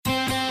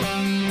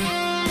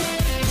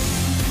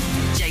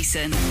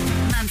Jason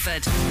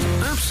Manford.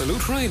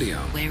 Absolute Radio.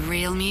 Where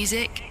real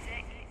music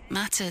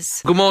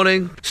matters. Good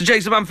morning. It's the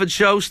Jason Manford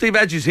Show. Steve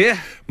Edge is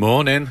here.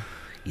 Morning.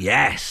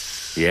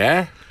 Yes.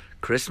 Yeah?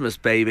 Christmas,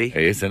 baby. It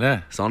is, isn't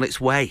it? It's on its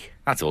way.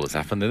 That's all that's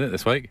happened, isn't it,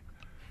 this week?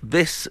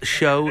 This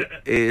show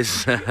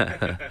is...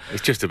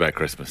 It's just about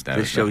Christmas now.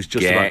 This show is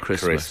just Get about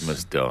Christmas.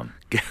 Christmas done.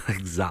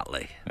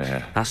 Exactly.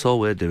 Yeah. That's all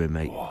we're doing,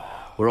 mate. Whoa.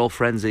 We're all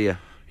friends here.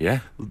 Yeah?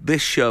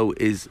 This show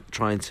is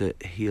trying to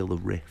heal the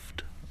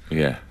rift.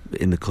 Yeah.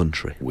 In the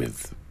country.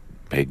 With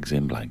pigs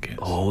in blankets.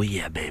 Oh,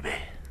 yeah, baby.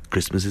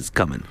 Christmas is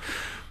coming.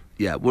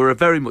 Yeah, we're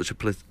very much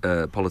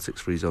a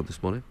politics-free zone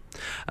this morning.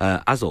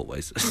 As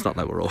always. It's not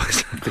like we're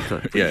always...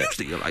 Yeah.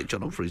 Usually you're like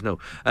John Humphreys, no.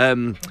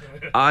 The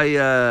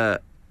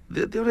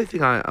only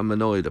thing I'm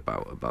annoyed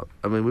about...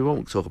 I mean, we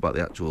won't talk about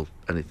the actual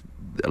the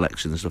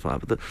elections and stuff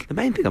like that, but the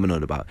main thing I'm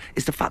annoyed about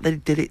is the fact that he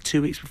did it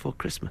 2 weeks before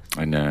Christmas.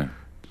 I know.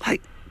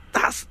 Like...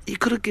 You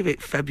could have given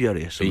it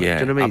February or something. Yeah. Do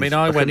you know what I mean?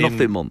 I went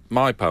in month.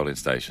 my polling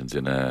stations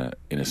in a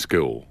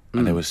school,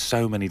 and there was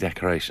so many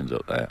decorations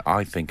up there.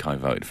 I think I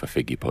voted for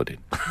figgy pudding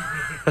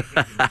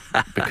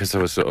because I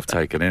was sort of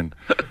taken in.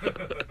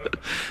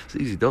 It's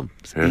easy done.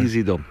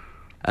 Easy done.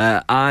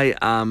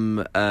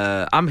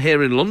 I'm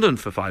here in London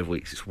for 5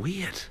 weeks. It's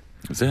weird.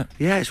 Is it?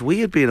 Yeah, it's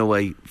weird being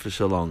away for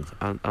so long,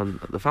 and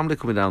the family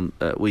coming down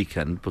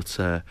weekend. But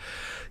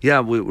yeah,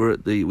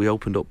 we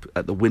opened up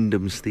at the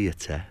Wyndham's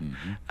Theatre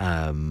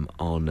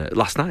on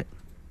last night.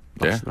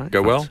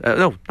 Go well?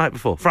 No, night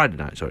before, Friday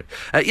night. Sorry.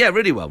 Yeah,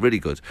 really well, really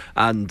good.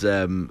 And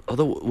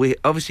although we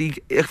obviously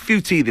a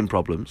few teething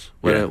problems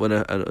when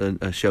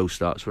a show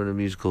starts, when a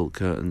musical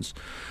curtains.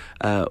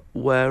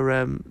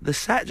 Where the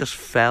set just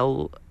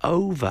fell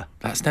over.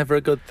 That's never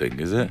a good thing,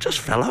 is it? Just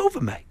fell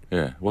over, mate.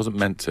 Yeah, it wasn't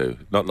meant to.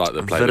 Not like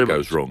the play that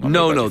goes wrong.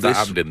 No, if that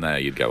happened in there,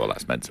 you'd go, well,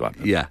 that's meant to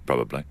happen. Yeah.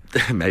 Probably.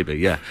 Maybe,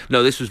 yeah.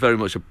 No, this was very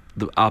much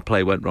our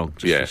play went wrong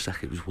just for a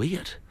second. It was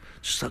weird.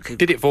 Just like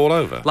Did it fall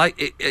over?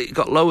 Like, it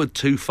got lowered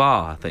too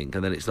far, I think,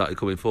 and then it started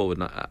coming forward,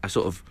 and I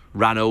sort of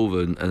ran over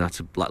and had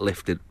to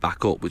lift it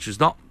back up, which was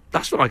not...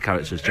 That's not my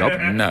character's job.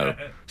 No.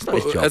 It's not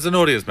his job. As an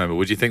audience member,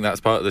 would you think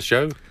that's part of the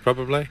show,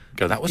 probably?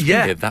 Go, that was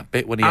weird, that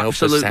bit when he helped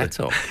the set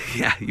up.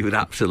 Yeah, you would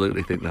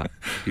absolutely think that.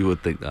 You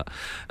would think that.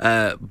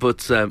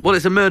 Well,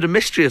 it's a murder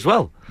mystery as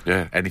well.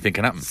 Yeah, anything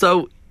can happen.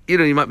 So,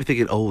 you might be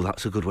thinking, oh,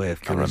 that's a good way of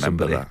killing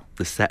somebody. That.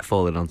 The set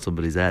falling on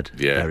somebody's head.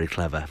 Yeah. Very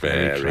clever.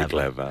 Very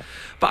clever.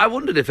 But I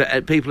wondered if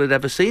people had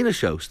ever seen a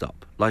show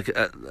stop. Like,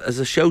 has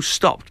a show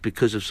stopped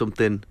because of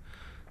something...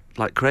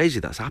 like crazy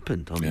that's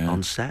happened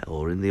on set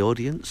or in the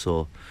audience,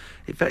 or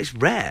it's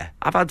rare.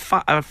 I've had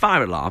a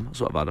fire alarm. That's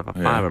what I've had. I've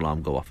had fire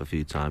alarm go off a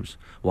few times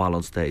while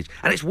on stage,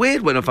 and it's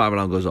weird when a fire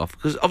alarm goes off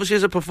because obviously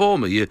as a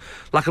performer, I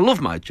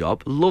love my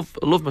job, I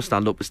love my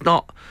stand up. It's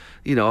not,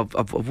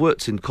 I've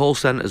worked in call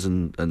centres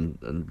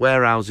and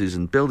warehouses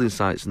and building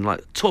sites and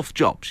like tough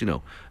jobs,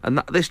 and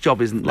this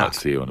job isn't like. I'd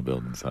see you on a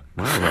building site.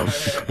 Well, I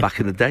was back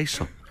in the day,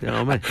 son. You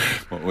know what I mean?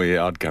 What were you,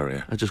 yard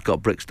carrier? I just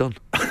got bricks done.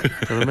 You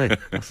know what I mean?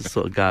 That's the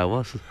sort of guy I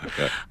was.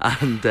 Yeah.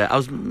 And I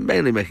was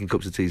mainly making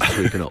cups of tea and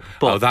sweeping up.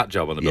 But, that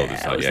job on the building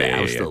site. I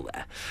was still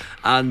there.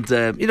 And,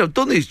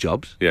 done these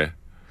jobs. Yeah.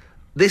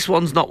 This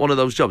one's not one of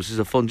those jobs. This is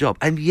a fun job.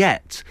 And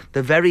yet,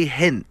 the very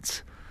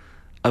hint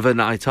of a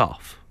night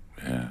off,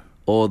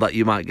 or that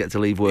you might get to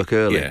leave work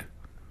early,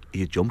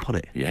 you jump on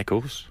it. Yeah, of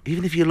course.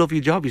 Even if you love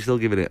your job, you're still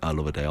giving it, I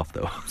love a day off,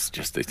 though.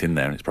 It's in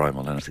there and it's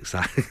primal, isn't it?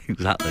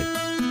 Exactly.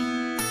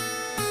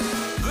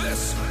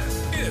 This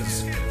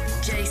is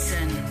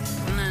Jason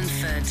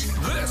Manford.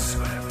 This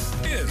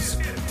is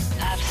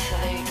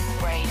Absolute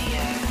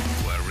Radio.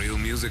 where real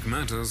music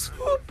matters.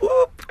 Whoop,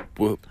 whoop.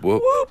 Whoop,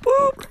 whoop. Whoop,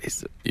 whoop.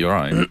 You all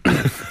right?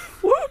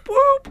 Whoop,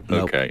 whoop.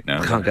 Okay, no.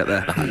 I can't get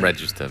there.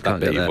 Register. That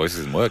bit of your voice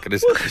isn't working,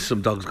 is it?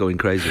 Some dog's going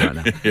crazy right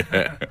now.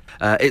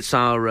 It's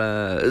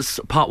it's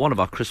part one of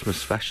our Christmas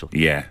special.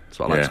 Yeah. That's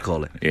what I like to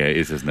call it. Yeah, it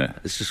is, isn't it?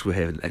 It's just we're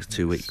here in the next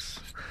 2 weeks.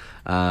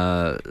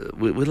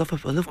 We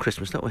love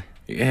Christmas, don't we?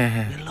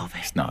 Yeah. We love it.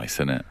 It's nice,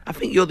 isn't it? I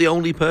think you're the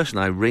only person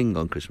I ring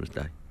on Christmas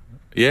Day.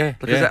 Yeah.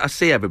 Because I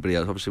see everybody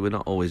else. Obviously, we're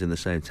not always in the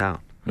same town.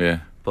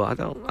 Yeah. But I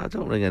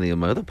don't ring any of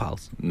my other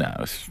pals. No,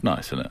 it's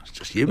nice, isn't it? It's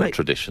just you, mate.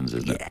 Traditions,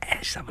 isn't it? Yeah,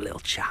 just have a little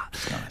chat.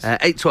 It's nice.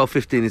 8, 12,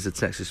 15 is the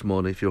text this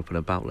morning. If you're up and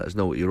about, let us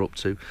know what you're up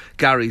to.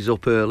 Gary's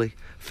up early,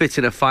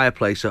 fitting a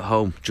fireplace at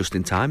home, just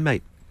in time,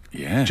 mate.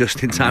 Yeah.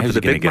 Just in time for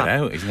the big man.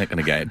 Out? He's not going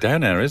to get it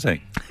down there, is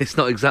he? It's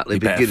not exactly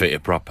beginning. beginning. Better fit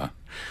it proper.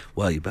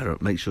 Well, you better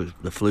make sure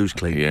the flu's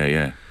clean.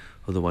 Yeah.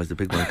 Otherwise, the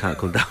big man can't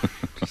come down.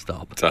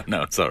 Stop.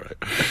 No, it's all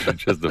right.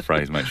 Just the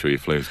phrase, make sure your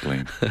flu's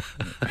clean.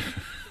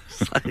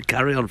 It's like a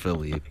carry-on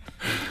film with you.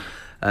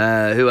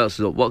 Who else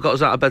is up? What got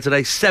us out of bed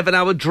today?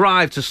 7-hour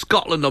drive to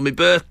Scotland on my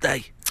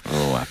birthday.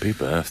 Oh, happy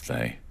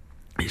birthday.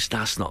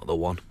 That's not the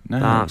one. No.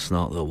 That's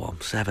not the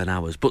one. 7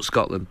 hours. But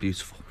Scotland,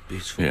 beautiful.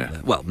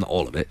 Yeah. Well, not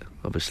all of it,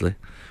 obviously,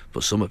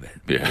 but some of it.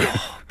 Yeah.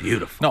 Oh,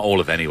 beautiful. Not all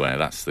of anywhere.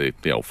 That's the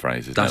old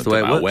phrase. That's the way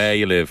it works. Where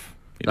you live,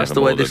 You're That's never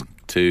the way more this. than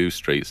 2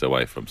 streets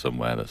away from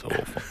somewhere that's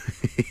awful.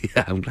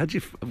 Yeah, I'm glad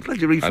you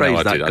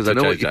rephrased that because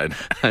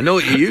I know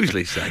what you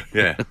usually say.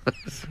 Yeah.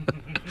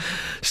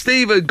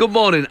 Stephen, good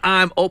morning.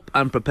 I'm up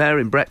and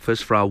preparing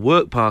breakfast for our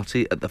work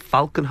party at the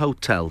Falcon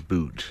Hotel,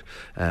 Bood.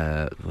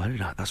 Very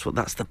nice.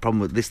 That's the problem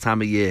with this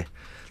time of year.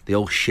 The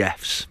old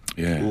chefs.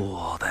 Yeah.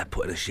 Oh, they're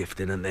putting a shift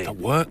in, aren't they?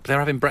 They're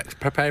having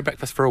preparing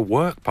breakfast for a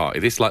work party.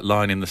 This like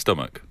lining the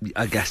stomach.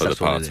 I guess for that's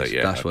the what party. it is.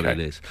 Yeah, That's what it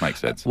is. Makes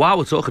sense. While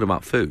we're talking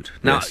about food,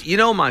 now Yes. you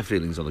know my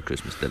feelings on the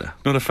Christmas dinner.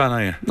 Not a fan,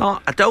 are you? No,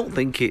 I don't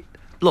think it.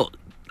 Look,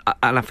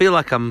 and I feel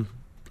like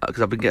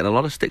because I've been getting a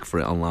lot of stick for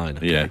it online.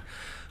 Okay? Yeah.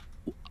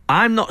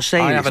 I'm not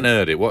saying I haven't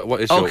heard it.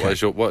 What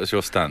is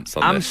your stance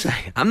on this?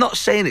 I'm not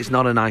saying it's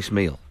not a nice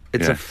meal.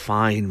 It's Yeah. a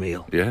fine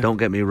meal. Yeah. Don't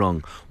get me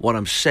wrong. What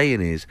I'm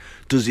saying is,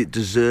 does it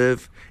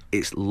deserve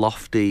its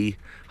lofty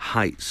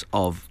heights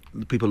of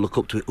people look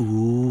up to it?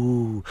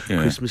 Ooh,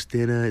 Yeah. Christmas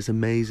dinner is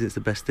amazing. It's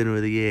the best dinner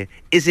of the year.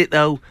 Is it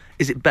though?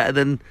 Is it better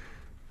than,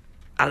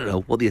 I don't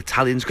know, what the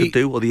Italians could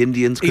do or the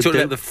Indians could You talking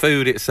do? about the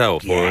food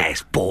itself? Yeah,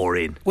 it's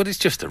boring. Well, it's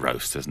just a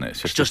roast, isn't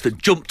it? It's just a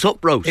jumped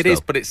up roast. It is,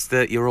 though. but it's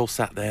you're all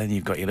sat there and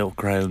you've got your little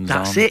crowns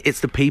That's on. it.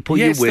 It's the people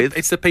Yeah, you're it's with.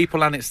 it's the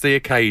people and it's the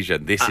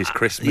occasion. This is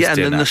Christmas yeah,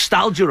 dinner. and the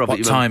nostalgia of what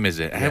it. time is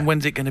it? Yeah. And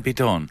when's it going to be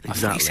done? I thought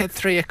Exactly. you said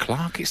 3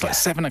 o'clock. It's like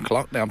 7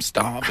 o'clock now. I'm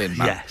starving.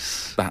 Man.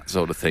 Yes. That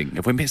sort of thing.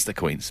 Have we missed the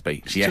Queen's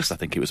speech? Yes, I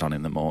think it was on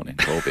in the morning.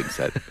 Hey, Corbyn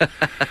said.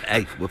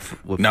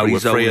 we're No, free we're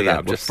zone free of here. that,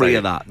 I'm We're just free saying.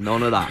 of that.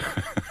 None of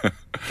that.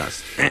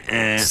 That's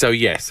So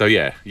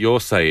yeah. You're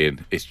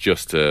saying it's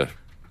just a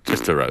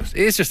roast.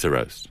 It is just a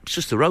roast. it's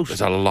just a roast.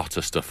 There's a lot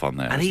of stuff on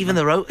there. And isn't even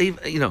there? the roast,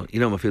 you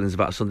know my feelings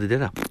about Sunday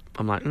dinner.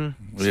 I'm like,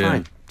 it's Yeah.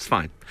 fine. It's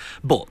fine.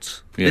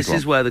 But Yeah, this go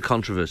is on. where the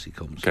controversy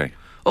comes. Okay.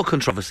 Or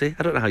controversy.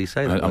 I don't know how you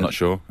say that. I'm word. not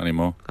sure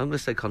anymore. I'm going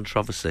to say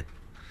controversy.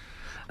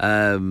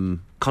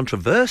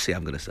 Controversy,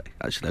 I'm going to say.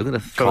 Actually, I'm going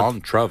to throw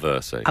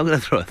Controversy. I'm going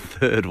to throw a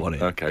third one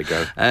in. Okay,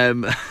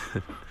 go.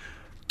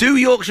 Do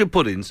Yorkshire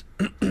puddings,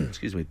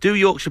 excuse me, do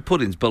Yorkshire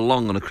puddings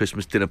belong on a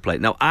Christmas dinner plate?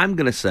 Now, I'm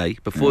going to say,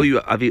 before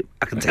I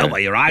can tell by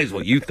your eyes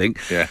what you think.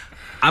 Yeah.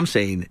 I'm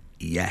saying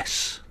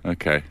yes,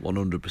 Okay.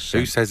 100%.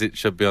 Who says it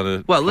should be on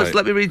a Well, plate?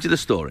 let me read you the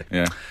story.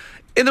 Yeah.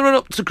 In the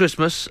run-up to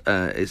Christmas,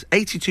 it's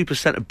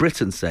 82% of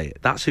Britons say it.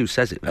 That's who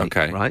says it, mate.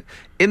 Okay. Right?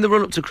 In the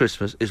run-up to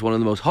Christmas is one of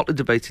the most hotly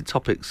debated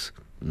topics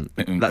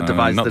that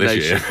divides not the this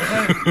nation.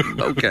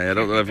 year. Okay, I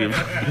don't know if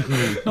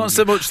you've... Not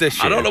so much this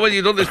year. I don't know when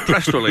you've done this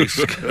press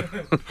release,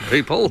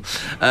 people.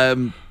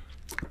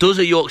 Does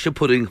a Yorkshire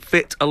pudding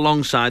fit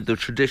alongside the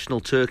traditional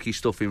turkey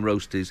stuffing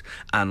roasties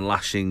and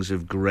lashings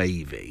of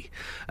gravy?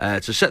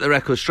 To set the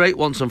record straight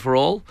once and for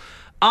all,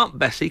 Aunt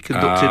Bessie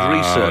conducted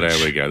research. Oh,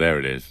 there we go. There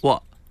it is.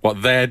 What?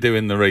 What they're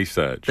doing the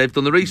research. They've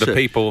done the research. The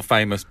people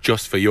famous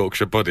just for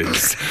Yorkshire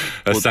puddings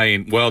are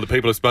saying, well, the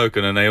people have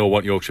spoken and they all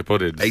want Yorkshire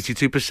puddings.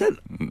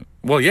 82%.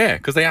 Well, yeah,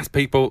 because they ask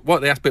people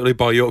who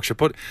buy Yorkshire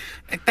pudding.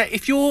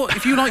 If you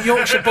like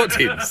Yorkshire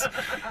puddings,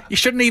 you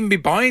shouldn't even be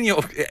buying your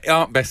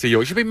Aunt Bessie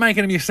Yorkshire. You should be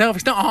making them yourself.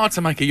 It's not hard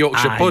to make a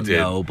Yorkshire pudding. I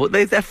know, but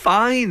they're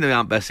fine, the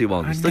Aunt Bessie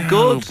ones. They're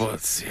know, good.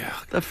 but yeah,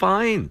 They're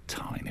fine.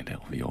 tiny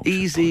little Yorkshire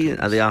Easy.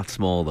 puddings. They are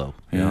small, though.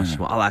 They Yeah. are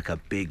small. I like a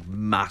big,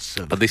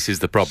 massive... But this is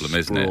the problem,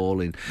 isn't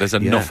sprawling. it? There's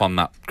enough on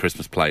that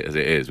Christmas plate as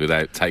it is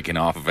without taking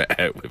half of it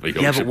out with a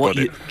Yorkshire Yeah, but what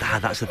pudding.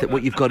 that's the thing.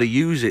 What you've got to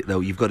use it,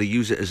 though. You've got to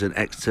use it as an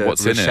extra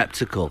What's in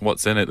receptacle. it?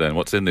 What's in it then?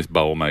 What's in this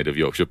bowl made of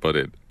Yorkshire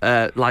pudding?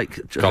 Like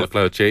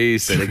Cauliflower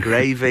cheese. bit of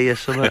gravy or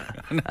something.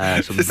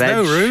 Some There's veg.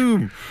 no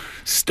room.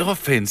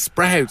 Stuffing,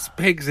 sprouts,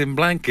 pigs in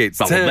blankets,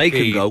 That will make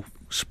turkey. them go.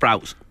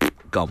 Sprouts,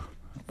 gone.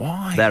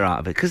 Why? They're out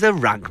of it because they're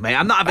rank, mate.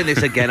 I'm not having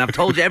this again. I've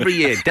told you every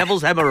year.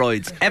 Devil's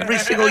hemorrhoids every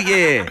single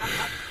year.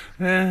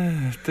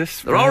 Yeah,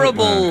 this They're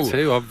horrible. man,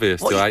 too obvious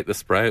What to you- hate the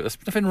sprout. There's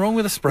nothing wrong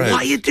with a sprout. Why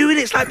are you doing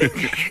it?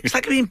 It's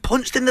like being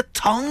punched in the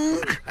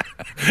tongue.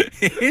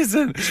 It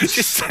isn't. It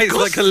just tastes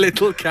like a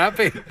little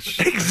cabbage.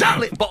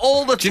 Exactly. But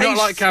all the Do you not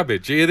like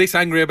cabbage? Are you this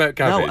angry about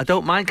cabbage? No, I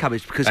don't mind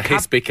cabbage because A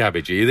hispy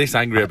cabbage. Are you this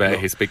angry about a no.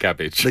 hispy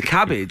cabbage? the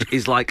cabbage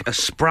is like a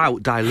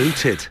sprout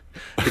diluted.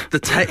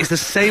 It's the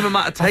same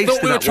amount of I taste.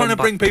 thought we in were that trying one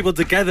to bring people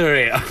together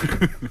here.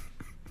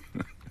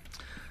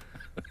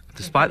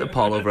 Despite the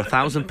poll, over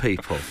 1,000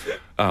 people.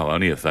 Oh,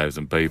 only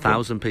 1,000 people.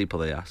 1,000 people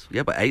they asked.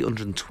 Yeah, but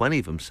 820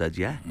 of them said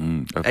yeah.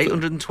 That's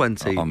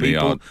 820 on the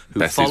people Aunt who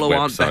Bessie's follow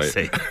Aunt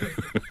website.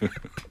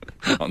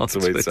 Bessie on on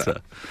Twitter.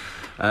 Twitter.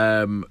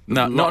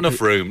 No, not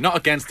enough room. Not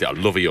against it. I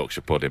love a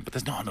Yorkshire pudding, but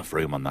there's not enough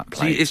room on that See,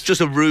 plate. it's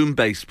just a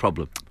room-based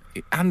problem.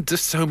 And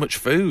just so much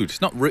food.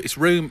 It's not. It's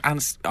room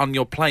and on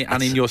your plate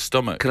and in your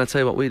stomach. Can I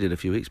tell you what we did a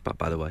few weeks back,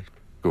 by the way?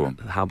 Go on.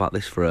 How about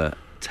this for a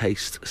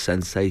taste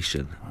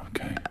sensation?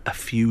 Okay. A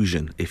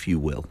fusion, if you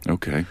will.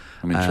 Okay.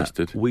 I'm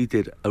interested. We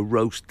did a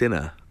roast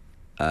dinner,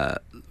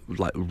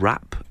 like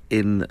wrap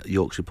in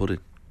Yorkshire pudding.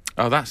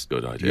 Oh, that's a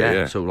good idea.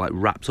 Yeah. So like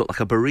wrapped up like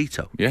a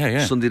burrito.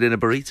 Yeah. Sunday dinner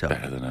burrito.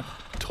 Better than a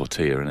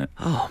tortilla, isn't it?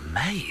 Oh,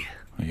 mate.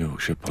 A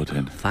Yorkshire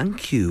pudding.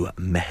 Thank you,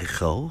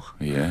 Mexico.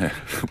 Yeah.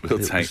 We'll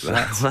It take was,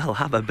 that. Well,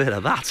 have a bit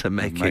of that to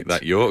make Make it.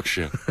 that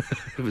Yorkshire.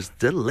 It was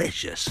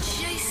delicious.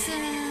 Jason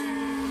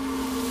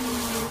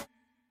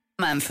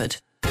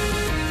Manford.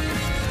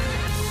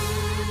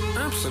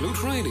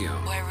 Absolute Radio.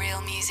 Where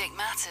real music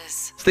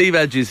matters. Steve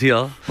Edge is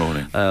here.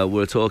 Morning.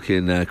 We're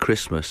talking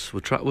Christmas.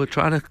 We're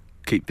trying to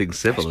keep things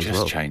civil as Just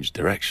well. change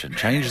direction,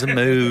 change the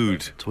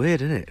mood. It's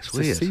weird, isn't it? It's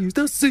weird. Seize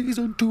the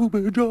season to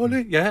be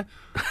jolly. Yeah,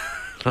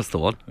 That's the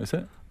one. is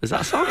it? Is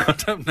that a song? I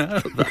don't know.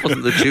 That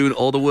wasn't the tune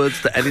or the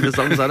words to any of the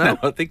songs I know.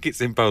 I think it's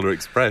in Polar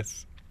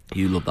Express.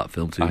 You love that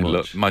film too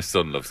much. My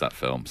son loves that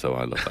film, so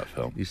I love that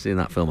film. You've seen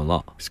that film a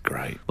lot. It's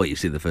great. Well, you've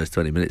seen the first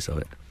 20 minutes of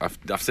it.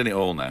 I've seen it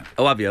all now.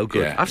 Oh, have you? Oh,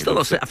 good. Yeah, I've still he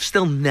loves it. I've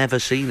still never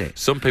seen it.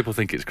 Some people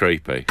think it's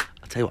creepy.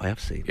 I'll tell you what I have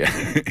seen.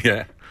 Yeah,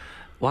 yeah.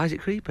 Why is it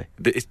creepy?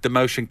 It's the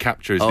motion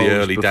capture is Oh, the it's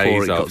early before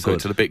days it got of, so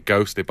it's good. a bit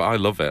ghostly, but I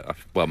love it.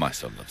 Well, my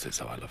son loves it,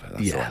 so I love it.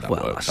 That's Yeah, the way that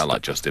well, works. that's I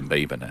like Justin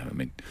Bieber now. I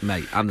mean,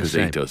 Mate, I'm the because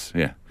same. he does.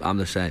 Yeah. I'm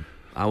the same.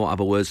 I won't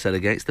have a word said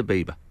against the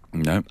Bieber.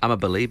 No, I'm a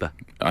believer.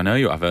 I know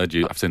you. I've heard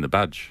you. I've seen the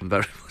badge. I'm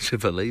very much a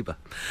believer.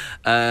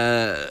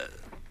 I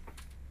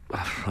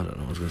don't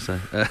know what I was going to say.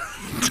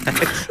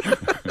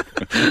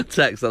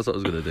 Text, that's what I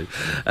was going to do.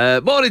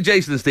 Morning,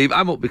 Jason and Steve.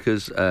 I'm up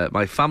because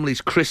my family's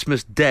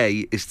Christmas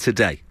day is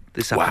today.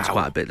 This happens Wow.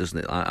 quite a bit, doesn't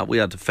it? We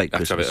had a fake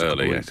Have to have Christmas it a couple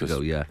early, of yeah, weeks 'cause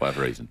ago, yeah.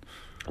 whatever reason.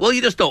 Well,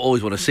 you just don't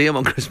always want to see them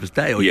on Christmas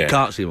Day, or you Yeah.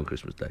 can't see them on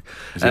Christmas Day.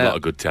 There's a lot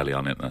of good telly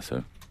on it, though.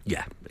 So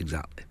Yeah,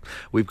 exactly.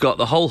 We've got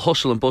the whole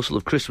hustle and bustle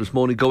of Christmas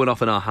morning going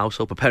off in our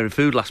household, preparing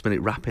food, last minute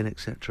wrapping,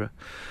 etc.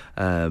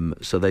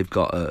 So they've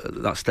got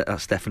that's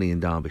Stephanie in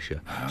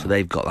Derbyshire. So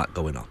they've got that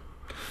going on.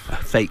 A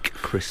fake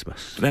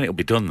Christmas. then it'll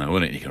be done, though,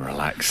 won't it? You can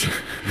relax.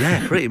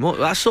 Yeah, pretty much.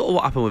 That's sort of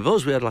what happened with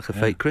us. We had like a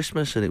fake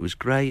Christmas and it was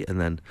great. And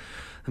then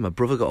my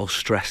brother got all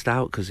stressed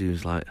out because he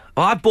was like,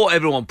 "Oh, I bought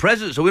everyone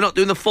presents, so we're not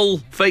doing the full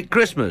fake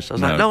Christmas." I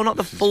was like, "No, not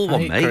the this is full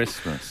one, fake mate."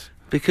 Christmas.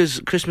 Because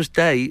Christmas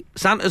Day,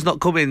 Santa's not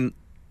coming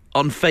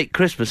on fake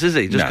Christmas, is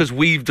he? Just No. because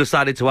we've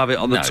decided to have it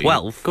on the No,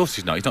 12th. Of course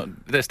he's not. He's not.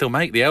 They're still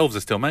the elves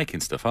are still making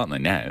stuff, aren't they?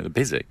 Now they're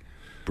busy.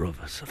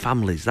 Brothers,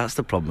 families, that's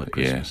the problem with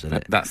Christmas, isn't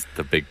it? That's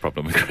the big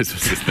problem with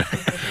Christmas, isn't it?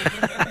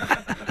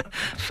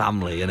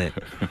 Family, innit?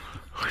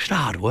 It's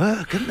hard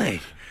work, isn't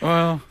it?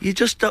 Well, You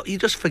just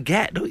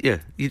forget, don't you?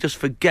 You just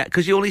forget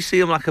because you only see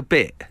them like a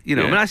bit. You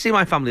know, I Yeah. mean, I see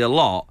my family a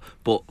lot,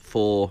 but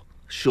for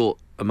a short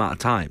amount of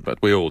time. but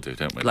we all do,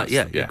 don't we? Like,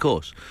 That's- yeah, of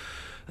course.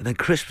 And then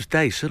Christmas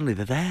Day, suddenly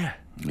they're there.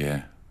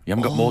 Yeah. You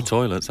haven't got more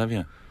toilets, have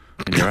you?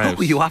 In your house?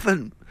 No, you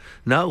haven't.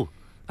 No.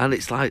 And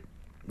it's like,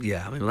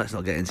 yeah, I mean, let's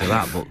not get into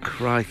that, but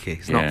crikey,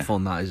 it's Yeah. not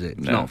fun, that, is it?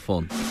 It's No. not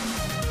fun.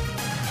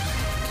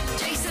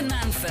 Jason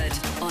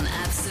Manford on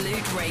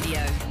Absolute Radio.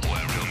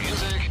 Where real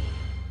music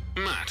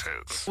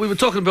matters. We were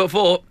talking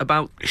before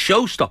about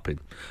show stopping.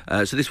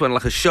 So this one,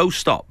 like a show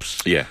stops.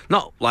 Yeah.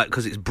 Not like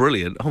because it's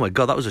brilliant. Oh my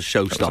God, that was a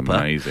showstopper.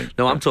 amazing.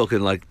 No, I'm talking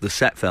like the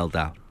set fell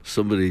down.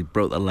 Somebody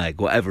broke their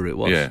leg, whatever it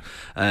was. Yeah.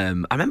 I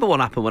remember what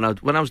happened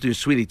when I was doing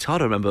Sweeney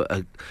Todd. I remember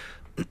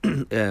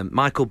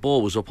Michael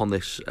Ball was up on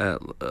this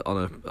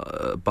on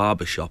a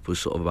barber shop, was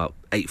sort of about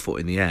 8 foot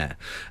in the air,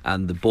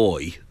 and the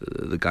boy,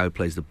 the guy who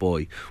plays the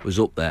boy, was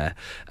up there,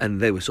 and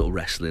they were sort of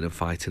wrestling and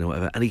fighting or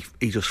whatever, and he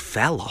just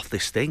fell off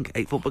this thing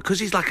 8 foot because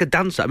he's like a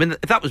dancer. I mean,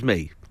 if that was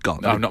me, gone.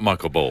 No, not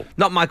Michael Ball.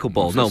 Not Michael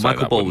Ball. No, So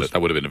Michael Ball was. that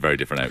would have been a very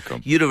different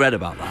outcome. You'd have read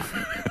about that.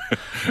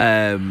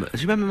 Do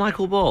you remember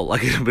Michael Ball?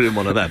 Like he'd been in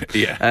one of them.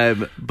 Yeah.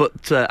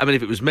 But I mean,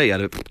 if it was me,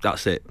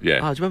 that's it. Yeah.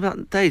 Oh, do you remember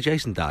that day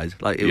Jason died?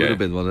 Like it would Yeah. have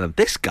been one of them.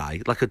 This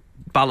guy, like a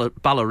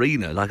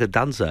ballerina, like a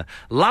dancer,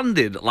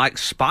 landed like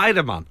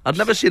Spider-Man. I'd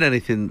never seen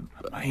anything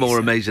more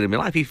amazing in my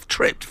life. He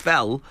tripped,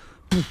 fell,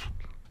 poof,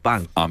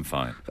 bang. I'm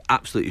fine.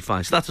 Absolutely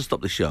fine. So that's to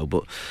stop the show.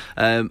 But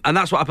and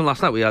that's what happened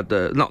last night. We had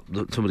not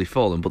somebody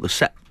fallen, but the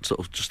set sort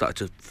of just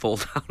started to fall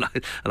down,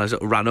 and I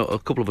sort of ran. A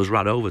couple of us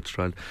ran over to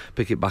try and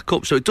pick it back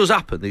up. So it does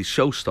happen. These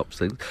show stops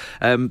things.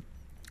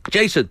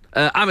 Jason,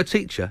 I'm a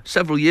teacher.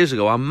 Several years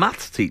ago, our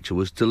maths teacher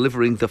was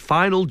delivering the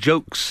final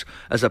jokes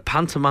as a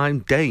pantomime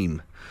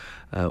dame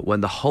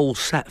when the whole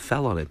set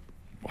fell on him.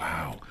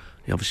 Wow.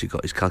 He obviously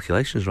got his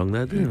calculations wrong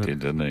there, didn't he?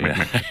 Didn't he?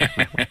 Yeah.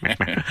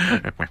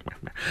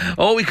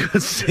 All we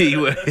could see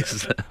were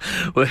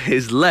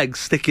his legs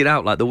sticking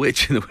out like the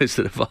witch in The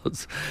Wizard of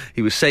Oz.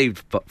 He was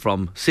saved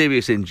from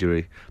serious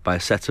injury by a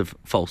set of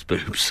false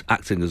boobs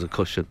acting as a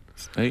cushion.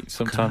 See,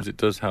 sometimes it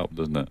does help,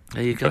 doesn't it?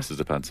 There you go. Dressed as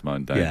a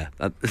pantomime dame. Yeah,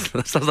 that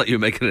sounds like you're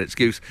making an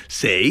excuse.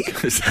 See?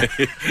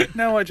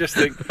 No, I just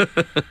think.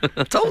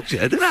 I told you,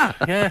 didn't I?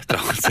 Yeah,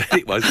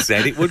 I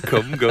said it would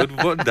come good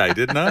one day,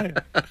 didn't I?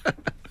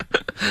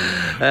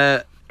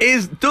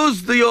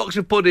 Does the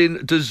Yorkshire pudding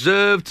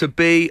deserve to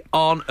be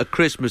on a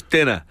Christmas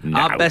dinner? No.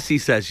 Our Bessie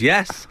says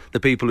yes. The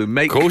people who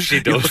make Of course she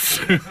does.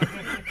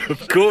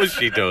 Of course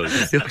she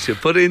does. Yorkshire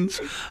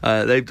puddings.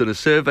 They've done a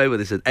survey where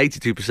they said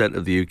 82%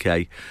 of the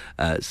UK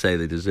say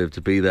they deserve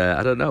to be there.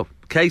 I don't know.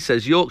 Kay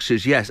says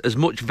Yorkshire's yes, as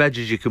much veg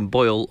as you can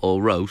boil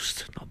or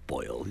roast. Not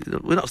boil.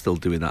 We're not still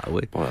doing that, are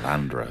we? Boil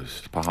and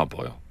roast.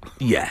 Parboil.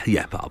 Yeah,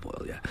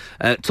 parboil,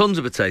 yeah. Tons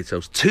of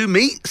potatoes. 2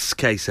 meats,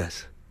 Kay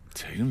says.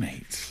 2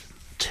 meats.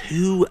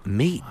 2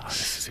 meats. Oh,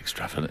 this is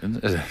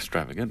extravagant,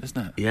 isn't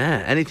it? Yeah,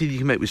 Yeah, anything you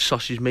can make with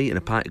sausage meat and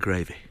a pint of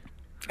gravy.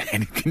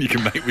 Anything you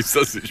can make with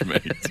sausage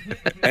meat.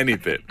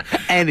 Anything.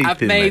 Anything.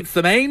 I've made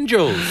some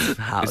angels.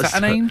 Out Is of that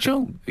an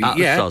angel? Out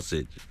of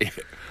sausage.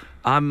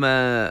 I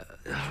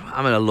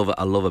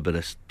love a bit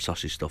of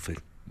sausage stuffing.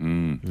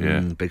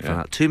 Big fan of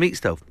that. 2 meats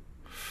though.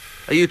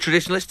 Are you a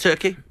traditionalist?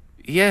 Turkey?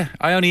 Yeah,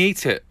 I only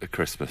eat it at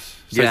Christmas.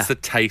 So Yeah. it's the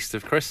taste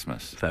of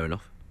Christmas. Fair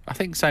enough. I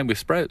think same with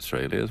sprouts,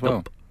 really, as well.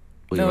 Nope.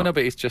 What do you No, want?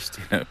 but it's just,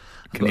 can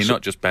you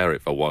not just bear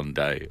it for one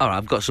day? All right,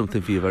 I've got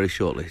something for you very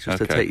shortly, just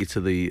to Okay. take you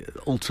to the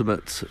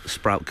ultimate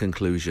sprout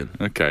conclusion.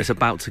 Okay. It's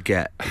about to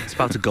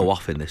go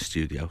off in this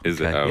studio. Is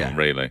okay? it? Oh, Yeah.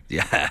 really?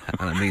 Yeah,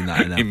 and I mean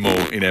that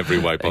In every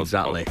way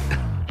possible. Exactly.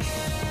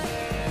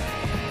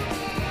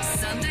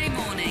 Sunday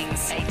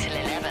mornings, 8 till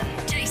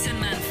 11. Jason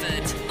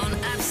Manford on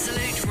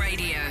Absolute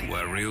Radio.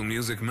 Where real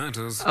music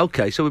matters.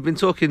 Okay, so we've been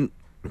talking,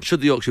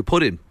 should the Yorkshire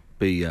pudding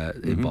be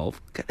involved?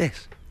 Get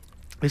this.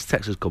 This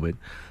text has come in.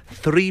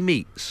 3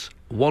 meats,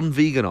 1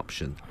 vegan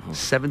option,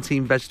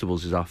 17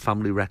 vegetables is our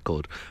family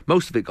record.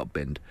 Most of it got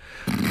binned.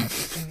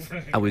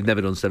 And we've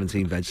never done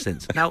 17 veg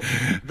since. Now,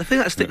 the thing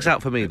that sticks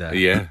out for me there,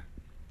 Yeah.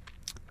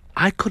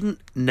 I couldn't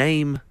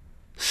name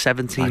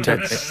 17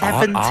 veg.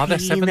 Are there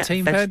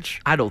 17 veg?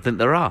 I don't think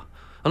there are.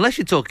 Unless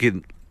you're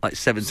talking like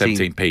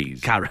 17 peas.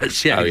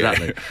 carrots. Yeah, Oh, yeah.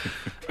 exactly.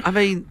 I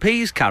mean,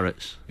 peas,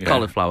 carrots, Yeah.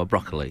 cauliflower,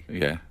 broccoli.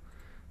 Yeah.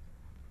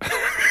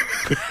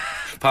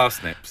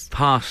 Parsnips.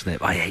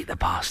 Parsnip. I hate the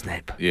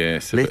parsnip. Yeah,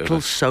 it's a bit of Little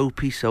a-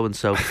 soapy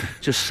so-and-so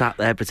just sat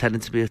there pretending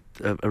to be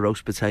a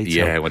roast potato.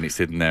 Yeah, when it's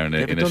sitting there in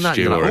ever a done that?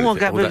 stew. You're like, or "Oh, I'll anything.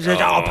 get rid of it."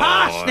 Oh,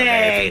 parsnip!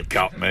 they've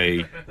got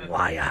me.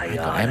 Why are you?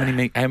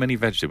 How many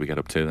veg did we get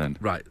up to then?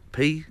 Right,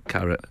 pea,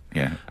 carrot,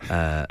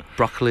 Yeah.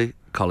 broccoli,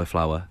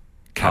 cauliflower,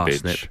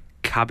 Cabbage. parsnip,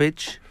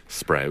 cabbage,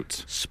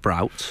 Sprout.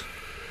 sprout.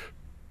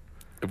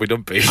 Have we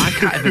done peas? I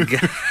can't even get...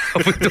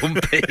 Have we done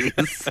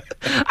peas?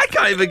 I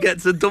can't even get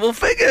to double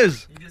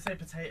figures. You just say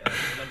potato,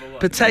 number 1.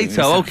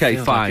 Potato, okay,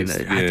 Feels fine. like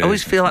it's- I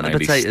always feel like the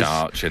maybe potatoes...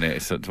 starch in it.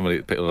 It's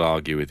somebody people will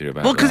argue with you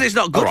about. Well, 'cause that. it's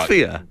not good All right. for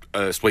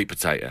you. Sweet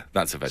potato.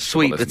 That's a vegetable.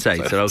 Sweet isn't it?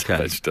 potato, That's a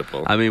okay.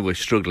 vegetable. I mean, we're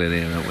struggling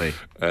here, aren't we?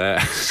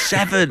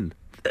 7.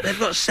 They've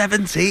got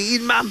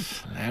 17, man.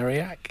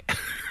 Ariac.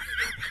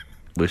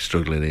 We're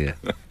struggling here.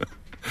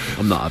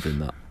 I'm not having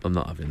that.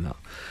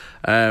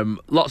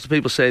 Lots of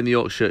people saying the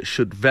Yorkshire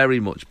should very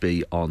much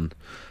be on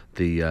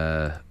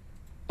the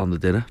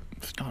dinner.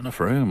 There's not enough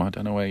room. I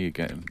don't know where you're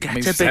getting. Get I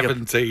mean, a bigger-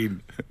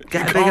 17.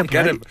 Get a You bigger can't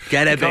plate.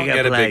 Get a you can't bigger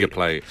get a plate. bigger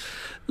plate.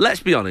 Let's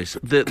be honest.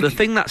 The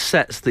thing that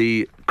sets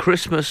the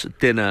Christmas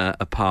dinner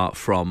apart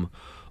from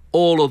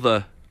all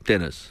other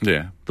dinners,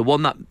 Yeah. the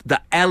one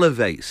that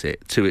elevates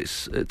it to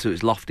its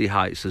lofty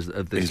heights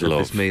of this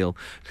love. meal,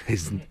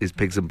 is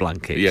pigs and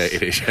blankets. Yeah,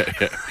 it is.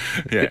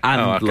 Yeah.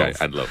 And oh, okay. love.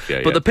 And love.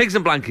 Yeah. But the pigs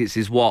and blankets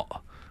is what.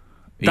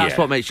 That's Yeah.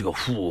 what makes you go,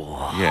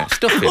 whoa. Yeah,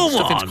 stuffing. Come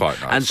Stuffing's on.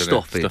 quite nice. And isn't it?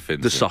 stuffing.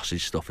 Stuffing's The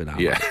sausage stuffing. I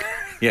Yeah. like.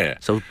 Yeah.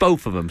 So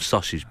both of them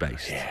sausage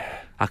based. Yeah.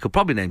 I could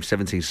probably name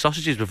 17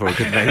 sausages before I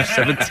could name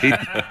 17.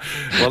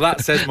 Well,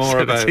 that says more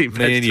about 17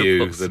 me and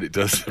you vegetables. than it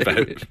does about.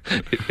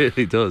 It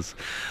really does.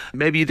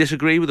 Maybe you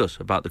disagree with us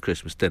about the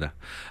Christmas dinner.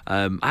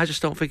 I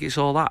just don't think it's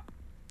all that.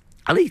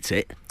 I'll eat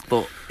it,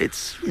 but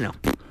it's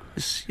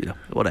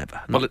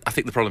whatever. Well, I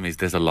think the problem is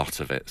there's a lot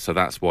of it, so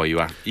that's why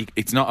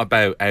it's not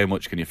about how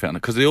much can you fit on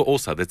it, because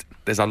also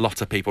there's a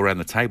lot of people around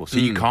the table, so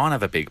you can't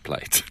have a big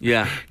plate.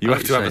 Yeah, you I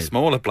have know to what have a you're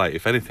smaller plate,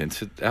 if anything,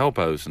 to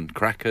elbows and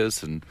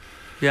crackers and.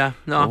 Yeah,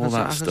 no, all I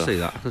that can stuff. see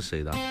that. I can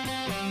see that.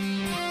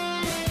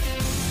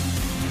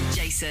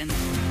 Jason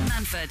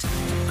Manford,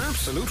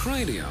 Absolute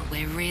Radio.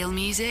 where real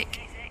music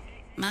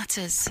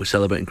matters. We're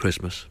celebrating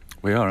Christmas.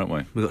 We are, aren't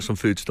we? We've got some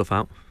food stuff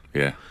out,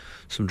 Yeah.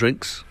 some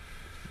drinks.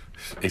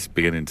 It's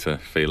beginning to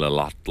feel a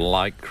lot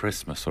like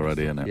Christmas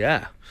already, isn't it?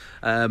 Yeah.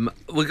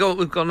 We've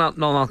got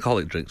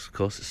non-alcoholic drinks, of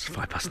course. It's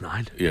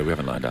 9:05. Yeah, we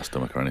haven't lined our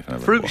stomach or anything.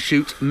 have we? Fruit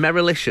shoot,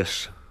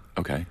 Merrylicious.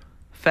 Okay.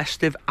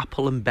 Festive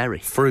apple and berry.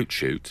 Fruit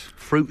shoot.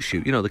 Fruit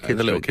shoot, you know the kids.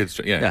 the little drink. kids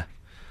drink, yeah. Yeah.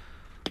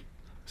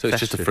 So it's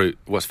just a Festive. fruit.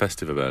 What's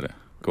festive about it?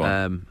 Go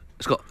on.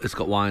 It's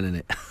got wine in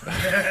it.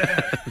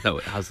 No,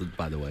 it hasn't,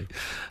 by the way.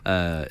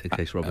 In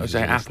case Robert. Was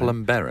it apple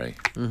and berry?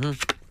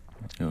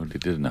 Mm-hmm. Oh, they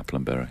did an apple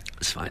and berry.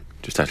 It's fine.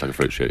 Just tastes like a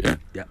fruit shoot, yeah.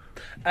 Yeah.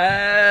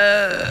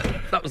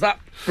 That was that.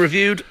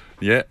 Reviewed.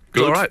 Yeah,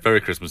 good. all right. Very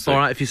Christmassy. All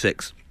right if you're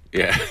 6.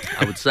 Yeah.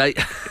 I would say.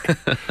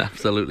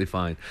 Absolutely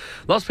fine.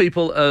 Lots of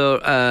people,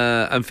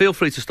 and feel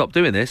free to stop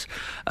doing this,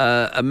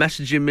 are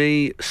messaging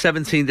me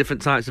 17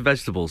 different types of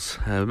vegetables.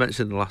 We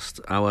mentioned in the last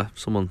hour,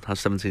 someone has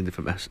 17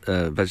 different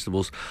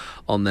vegetables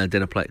on their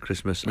dinner plate at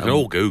Christmas. We can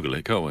all Google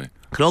it, can't we?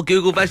 Can all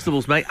Google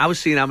vegetables, mate. I was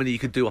seeing how many you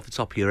could do off the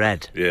top of your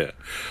head. Yeah.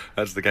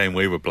 That's the game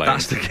we were playing.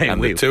 That's the game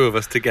and we the two of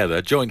us together,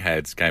 joint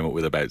heads, came up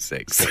with about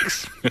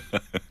 6.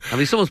 I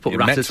mean, someone's put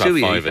You're meant to have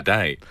ratatouille. 5 a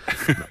day.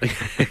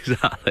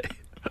 Exactly.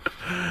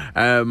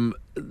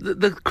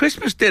 The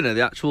Christmas dinner,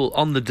 the actual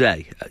on the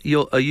day.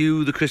 Are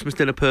you the Christmas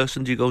dinner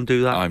person? Do you go and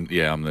do that?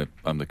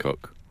 I'm the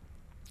cook.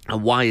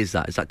 And why is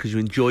that? Is that because you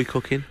enjoy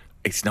cooking?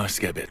 It's nice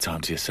to get a bit of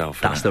time to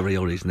yourself. That's isn't the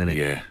real reason, isn't it?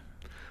 it? Yeah.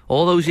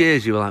 All those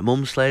years you were like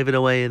mum slaving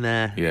away in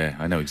there. Yeah,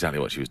 I know exactly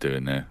what she was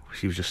doing there.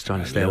 She was just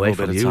trying to stay away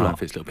from you. It's a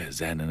little bit of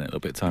zen, and a little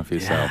bit of time for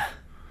yourself. Yeah.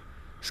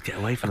 Just get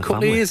away from A the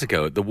couple family. of years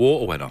ago, the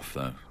water went off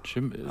though.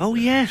 Oh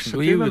yes, I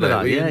do you remember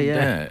that. Were you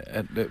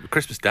Yeah.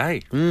 Christmas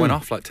Day went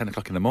off like 10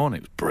 o'clock in the morning.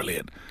 It was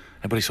brilliant.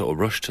 Everybody sort of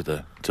rushed to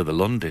the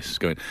Lundis,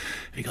 going,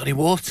 "Have you got any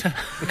water?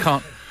 We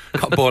can't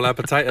boil our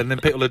potato." And then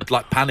people had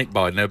like panic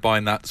buying. They were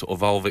buying that sort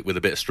of Volvic with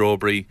a bit of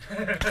strawberry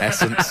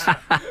essence,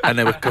 and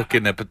they were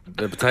cooking their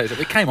potatoes.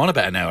 It came on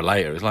about an hour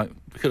later. It was like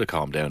we could have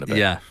calmed down a bit.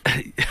 Yeah,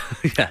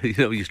 yeah. You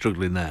know you're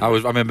struggling there. I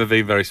remember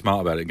being very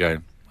smart about it,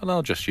 going, "Well,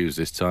 I'll just use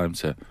this time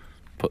to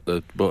put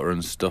the butter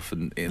and stuff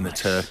in the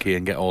turkey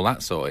and get all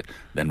that sorted."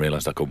 Then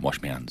realised I couldn't wash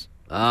my hands.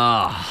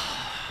 I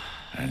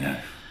know.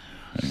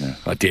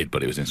 I did,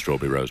 but it was in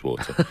strawberry rose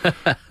water.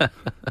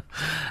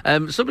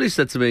 Somebody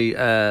said to me,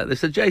 they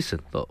said,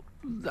 "Jason, look,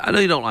 I know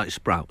you don't like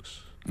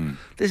sprouts.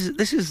 This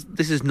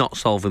is not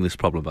solving this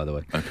problem, by the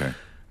way. Okay.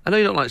 I know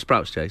you don't like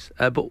sprouts, Chase,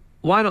 but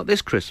why not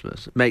this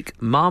Christmas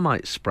make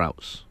Marmite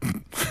sprouts?"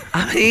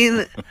 I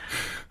mean,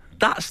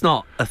 that's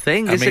not a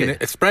thing, is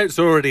it? Sprouts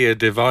already a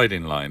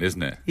dividing line,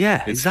 isn't it? Yeah,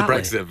 it's exactly.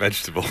 the Brexit of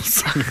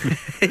vegetables.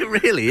 It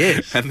really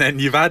is. And then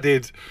you've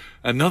added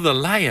another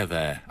layer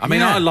there. I mean,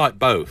 Yeah. I like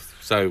both,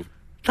 so...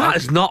 That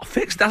is not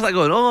fixed. That's like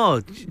going, "Oh,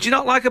 do you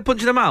not like a punch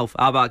in the mouth?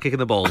 How about kicking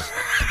the balls?"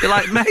 You're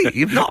like, mate,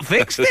 you've not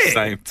fixed At the it.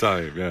 same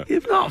time, yeah.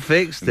 You've not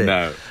fixed it.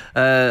 No.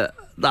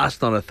 That's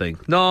not a thing.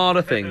 Not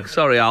a thing.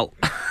 Sorry, Al.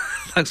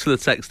 Thanks for the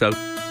text, though.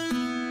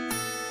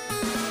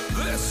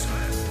 This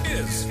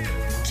is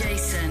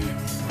Jason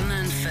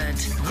Manford,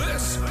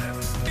 this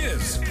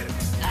is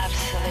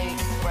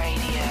Absolute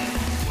Radio.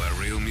 where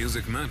real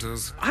music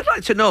matters. I'd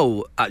like to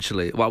know,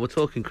 actually, while we're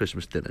talking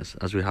Christmas dinners,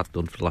 as we have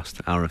done for the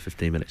last hour and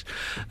 15 minutes,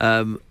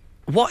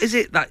 what is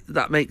it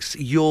that makes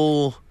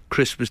your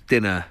Christmas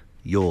dinner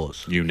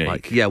yours? Unique.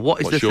 Like, yeah, what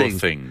is What's the your thing,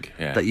 thing?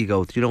 Yeah. that you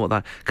go, do you know what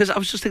that... Because I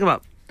was just thinking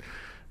about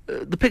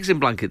the pigs in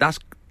blanket, that's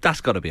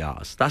got to be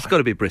ours. That's got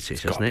to be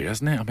British, hasn't it?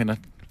 Hasn't it? I mean, it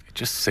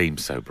just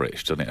seems so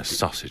British, doesn't it? A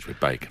sausage with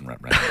bacon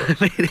wrapped around it.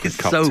 I mean, it's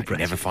so You British.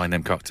 never find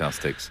them cocktail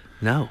sticks.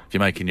 No. If you're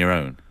making your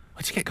own.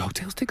 Where'd you get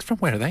cocktail sticks from?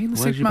 Where are they in the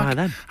Where did you buy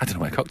supermarket? them? I don't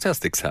know where cocktail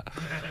sticks are.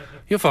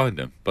 You'll find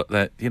them, but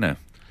they're,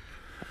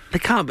 They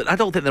can't, but I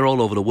don't think they're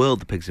all over the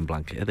world, the pigs in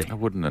blanket, are they? I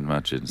wouldn't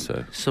imagine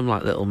so. Some,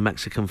 like, little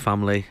Mexican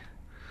family,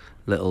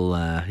 little,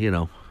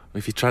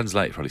 If you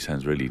translate, it probably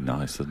sounds really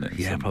nice, doesn't it?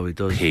 Yeah, Some it probably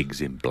does. Pigs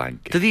in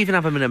blankets. Do they even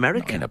have them in Not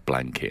America? in a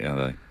blanket, are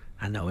they?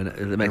 I know, it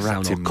They're makes it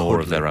sound wrapped all in more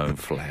of cuddly. their own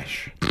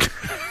flesh.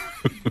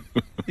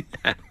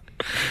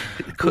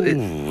 Cut it-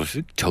 Ooh, it's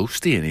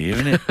toasty in here,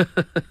 isn't it?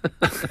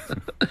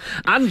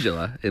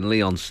 Angela in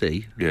Leon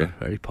C, Yeah.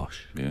 very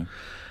posh, Yeah.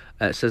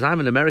 says, "I'm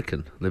an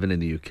American living in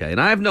the UK, and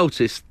I have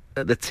noticed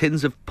the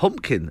tins of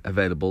pumpkin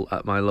available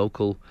at my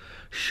local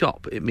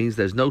shop. It means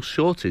there's no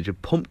shortage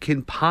of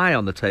pumpkin pie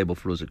on the table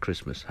for us at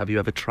Christmas. Have you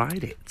ever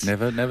tried it?"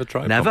 Never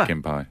tried Never.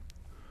 pumpkin pie.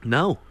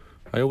 No.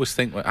 I always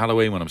think at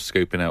Halloween when I'm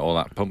scooping out all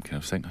that pumpkin, I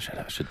was thinking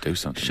I should do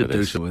something Should with do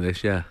this. something with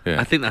this, yeah. Yeah.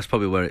 I think that's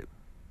probably where it...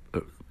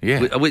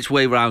 Yeah. Which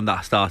way round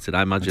that started, I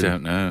I imagine.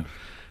 don't know. I don't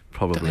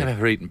Probably. think I've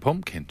ever eaten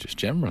pumpkin, just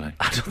generally.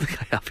 I don't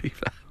think I have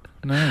either.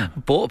 No. I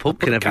bought a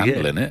pumpkin Put a every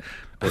candle year. in it.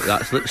 But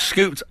that's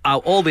scooped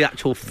out all the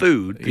actual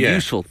food, the Yeah.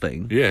 useful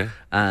thing, Yeah.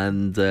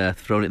 and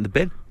thrown it in the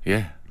bin.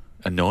 Yeah.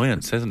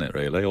 Annoyance, isn't it,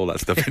 really? All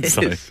that stuff It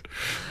inside.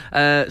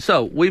 is.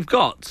 So we've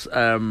got...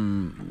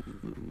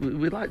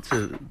 we like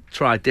to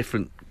try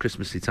different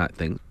Christmassy type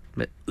things.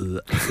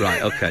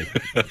 Right, okay.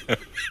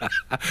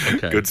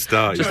 Okay. Good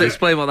start. Just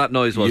explain what that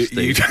noise was,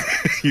 Steve.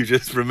 You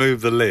just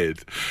removed the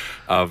lid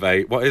of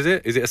what is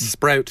it? Is it a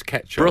Sprout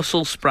Ketchup?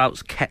 Brussel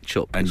Sprouts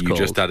Ketchup, And it's you called.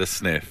 just had a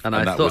sniff. And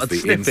I that thought was I'd the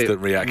sniff instant it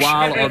reaction.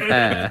 while on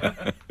air.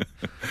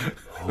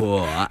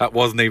 Whoa, That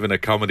wasn't even a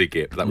comedy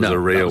gip. That was no, a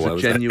real that one.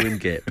 was a genuine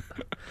gip.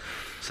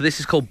 So this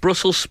is called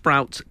Brussel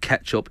Sprout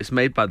Ketchup. It's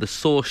made by the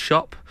Sauce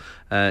Shop.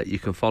 You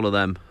can follow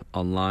them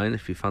online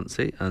if you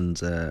fancy.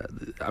 And,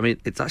 I mean,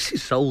 it's actually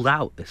sold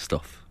out, this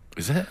stuff.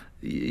 Is it?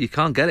 You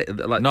can't get it.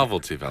 Like,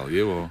 Novelty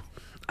value or...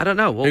 I don't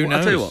know. Well, Who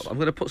I'll tell you knows? what. I'm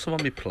going to put some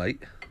on my plate.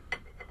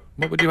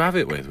 What would you have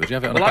it with? Would you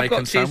have it on Well, a I've got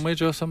bacon cheese-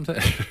 sandwich or something?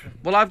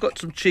 Well, I've got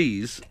some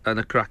cheese and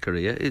a cracker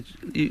here.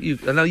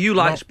 I know you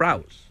like Not-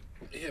 sprouts.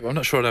 Yeah, but I'm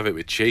not sure I'd have it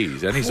with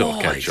cheese. Any sort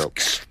of ketchup.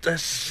 It's the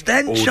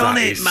stench Oh, on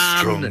that it, is man.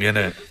 strong,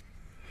 innit?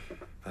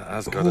 That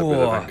has got a bit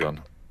Oh. of... Hang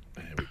on.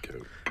 There we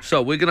go.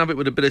 So we're gonna have it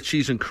with a bit of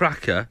cheese and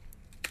cracker.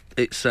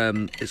 It's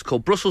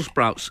called Brussels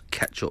Sprouts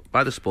Ketchup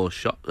by the Sauce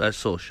Shop.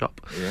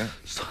 Yeah.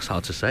 It's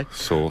hard to say.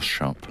 Sauce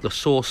shop. The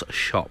Sauce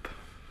Shop.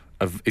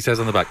 It says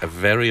on the back, a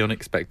very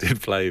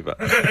unexpected flavour.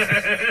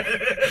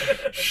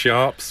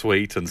 Sharp,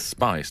 sweet and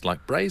spiced,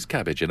 like braised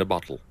cabbage in a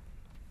bottle.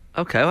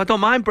 Okay, well, I don't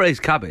mind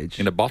braised cabbage.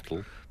 In a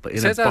bottle. But It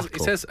in says a as,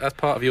 bottle. it says as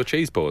part of your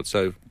cheese board,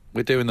 so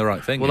we're doing the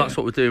right thing. Well, here. that's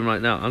what we're doing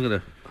right now. I'm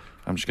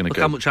just going to look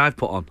go. how much I've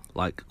put on.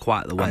 Like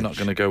quite the wedge. I'm not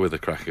going to go with the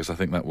crackers. I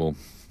think that will.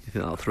 You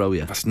think that'll throw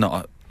you? That's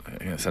not.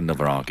 It's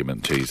another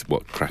argument. Cheese.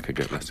 What cracker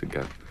go? Let it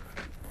go.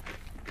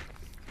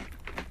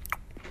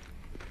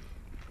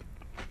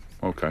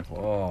 Okay.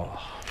 Oh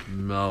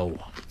no!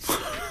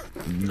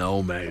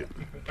 No, mate.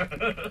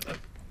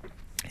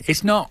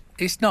 It's not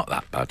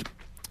that bad.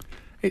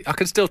 I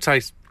can still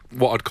taste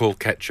what I'd call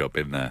ketchup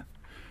in there.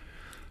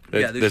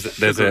 Yeah, there's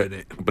sugar in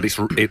it. But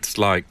it's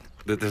like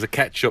there's a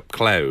ketchup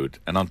cloud,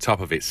 and on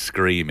top of it,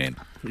 screaming,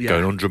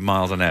 going 100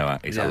 miles an hour.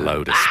 It's a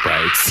load of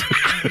sprouts.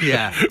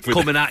 Yeah, with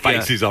coming their at you.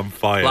 faces on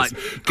fire, Like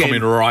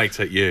coming right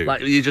at you.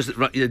 Like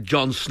you're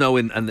Jon Snow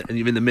and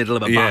you're in the middle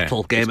of a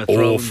battle, Game of it's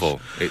Thrones.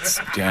 awful. It's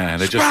they're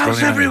just Sprouts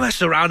running everywhere,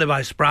 surrounded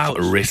by sprouts.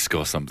 a risk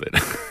or something.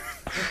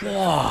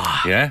 Whoa,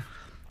 Yeah,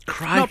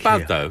 crikey. not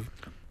bad though.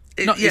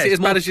 Is it as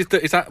bad as you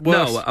think? Is that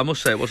worse? No, I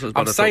must say it wasn't as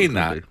bad I'm as I thought it saying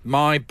was gonna that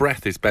my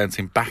breath is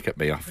bouncing back at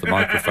me off the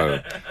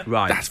microphone.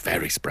 Right. That's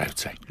very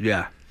sprouty. be.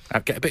 Yeah.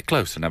 Get a bit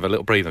closer and have a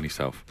little breathe on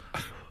yourself.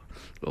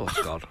 Oh,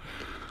 God.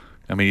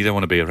 I mean, you don't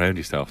want to be around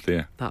yourself, do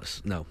you?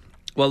 No.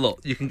 Well,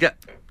 look, you can get...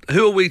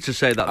 Who are we to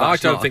say that I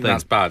that's don't not think a thing?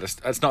 that's bad.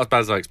 It's not as bad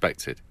as I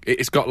expected.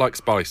 It's got like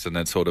spice and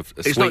then sort of a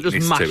It's not sweetness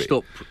just mashed to it.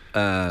 up...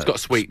 It's got a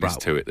sweetness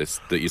sprout. to it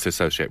that you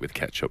associate with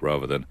ketchup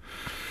rather than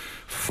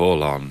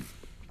full-on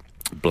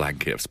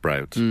blanket of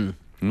sprouts.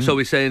 So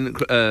we're saying,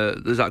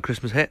 is that a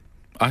Christmas hit?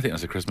 I think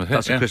that's a Christmas hit.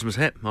 That's a Christmas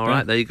hit. All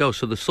right, there you go.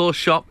 So the Sauce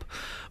Shop,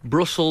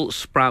 Brussel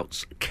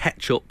Sprouts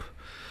Ketchup,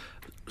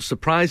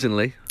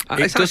 surprisingly... It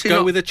it's does actually go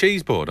not- with a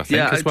cheese board, I think,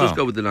 Yeah, as it well. does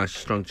go with the nice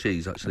strong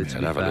cheese, actually, to I'd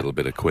be have fair. a little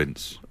bit of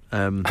quince.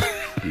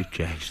 You've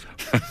changed.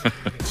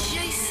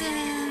 Jason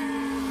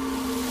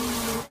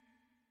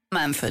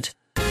Manford,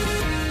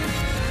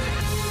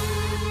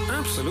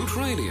 Absolute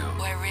Radio.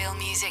 where real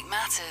music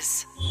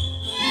matters.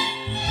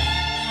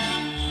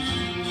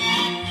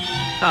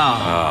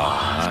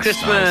 Oh, it's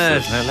Christmas.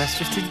 Nice, isn't it? Let's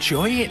just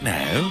enjoy it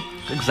now.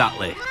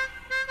 Exactly.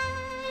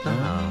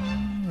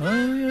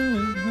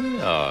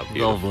 Oh,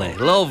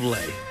 beautiful. Lovely.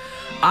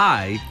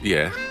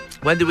 Yeah,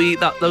 When did we eat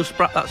that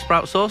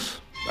sprout sauce?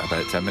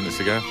 about 10 minutes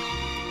ago.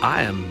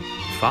 I am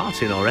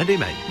farting already,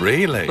 mate.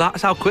 Really?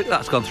 That's how quick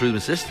that's gone through the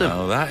system,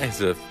 Oh, that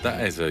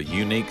is a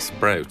unique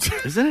sprout.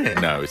 isn't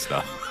it? No, it's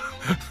not.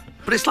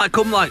 But it's like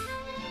come like,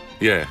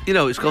 Yeah.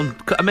 it's gone,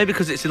 maybe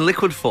because it's in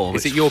liquid form.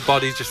 Is it your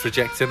body just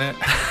rejecting it?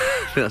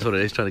 I think that's what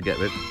it is, trying to get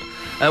rid.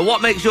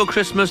 What makes your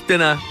Christmas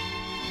dinner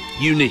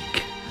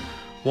unique?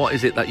 What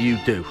is it that you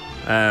do?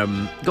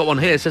 Got one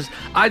here. It says,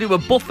 I do a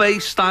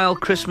buffet-style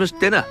Christmas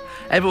dinner.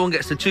 Everyone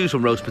gets to choose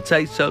from roast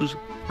potatoes,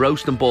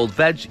 roast and boiled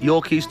veg,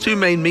 Yorkies, 2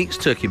 main meats,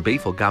 turkey and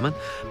beef or gammon,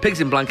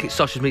 pigs in blankets,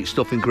 sausage meat,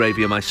 stuffing,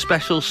 gravy, and my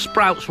special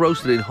sprouts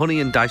roasted in honey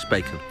and diced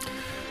bacon.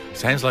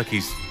 Sounds like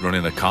he's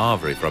running a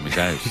carvery from his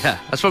house. Yeah,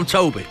 that's from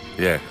Toby.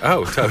 Yeah.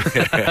 Oh,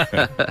 totally.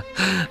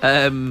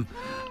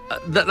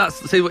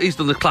 See what he's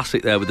done the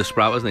classic there with the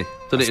sprout, hasn't he?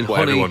 Done it in What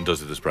honey, everyone does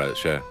with the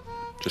sprouts, yeah.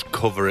 Just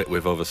cover it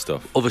with other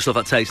stuff. other stuff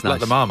that tastes nice. Like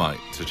the Marmite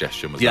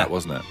suggestion was Yeah. that,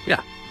 wasn't it?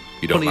 Yeah.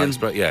 You don't Honey like and-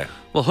 sprout? Yeah.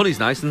 Well, honey's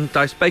nice and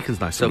diced bacon's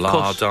nice. So, of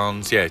course,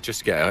 Lardons, yeah,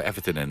 just get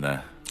everything in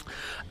there.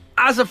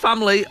 as a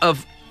family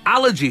of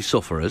allergy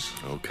sufferers,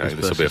 Okay,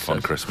 this will be a fun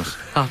says, Christmas.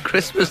 our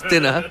Christmas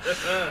dinner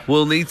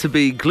will need to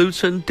be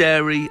gluten,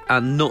 dairy,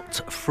 and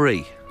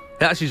nut-free.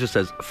 It actually just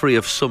says free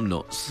of some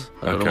nuts.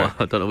 I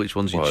don't know which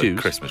ones you Well, at choose.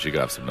 Christmas, you got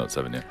to have some nuts,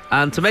 haven't you?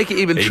 And to make it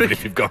even Even if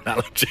trickier, you've got an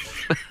allergy.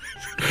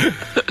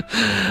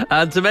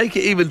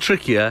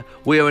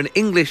 we are an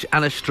English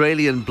and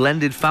Australian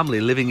blended family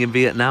living in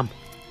Vietnam.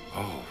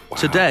 Oh, wow.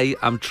 Today,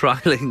 I'm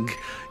trialling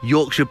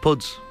Yorkshire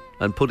puds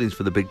and puddings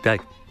for the big day.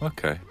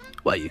 Okay.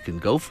 Well, you can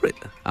go for it.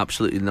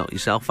 Absolutely knock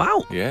yourself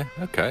out. Yeah,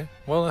 okay.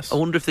 Well, that's... I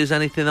wonder if there's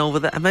anything over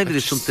there. Maybe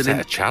there's something set in.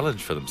 a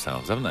challenge for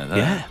themselves, haven't they?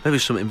 Yeah, maybe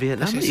there's something in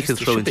Vietnam that you can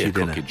throw into your a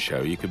dinner. cooking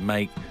show. You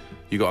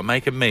got to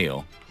make a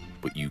meal,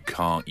 but you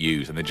can't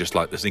use, and they're just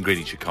like there's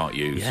ingredients you can't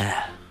use.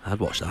 Yeah, I'd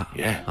watch that.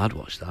 Yeah. I'd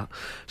watch that.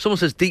 Someone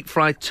says deep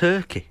fried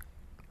turkey.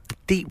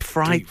 Deep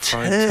fried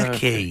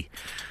turkey.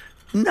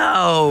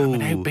 No. I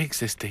mean, how big's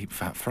this deep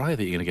fat fry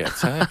that you're going to get a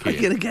turkey?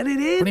 You're going to get it in.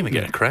 You won't even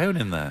get a crown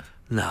in there.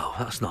 No,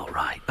 that's not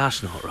right.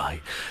 That's not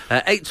right.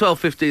 8, 12,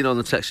 15 on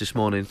the text this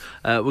morning.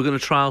 We're going to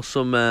trial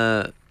some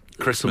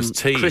Christmas some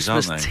teas,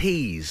 Christmas aren't they?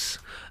 teas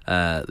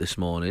this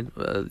morning.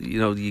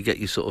 You get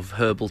your sort of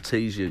herbal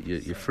teas,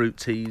 your fruit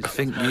teas. I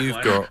think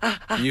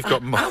you've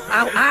got more.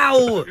 Ow,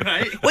 ow!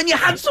 When you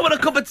hand someone a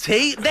cup of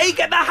tea, they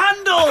get the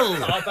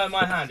handle. I'll burn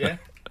my hand, yeah?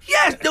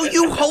 Yes, no,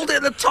 you hold it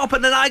at the top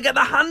and then I get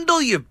the handle.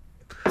 You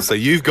So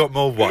you've got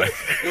more wine.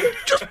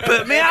 just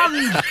burnt my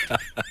hand.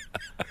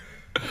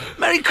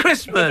 Merry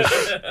Christmas.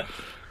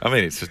 I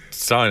mean, it's a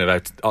sign of how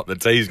hot the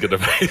tea's going to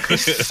be.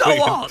 It's so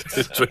hot.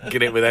 Just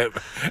drinking it without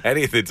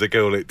anything to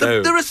cool it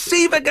down. The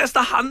receiver gets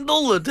the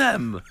handle,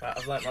 Dem.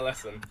 I've learnt my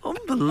lesson.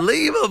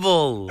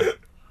 Unbelievable.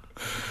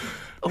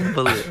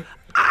 Unbelievable.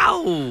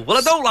 Ow! Well,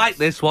 I don't like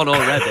this one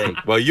already.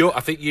 Well, I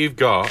think you've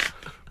got...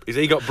 Is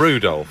he got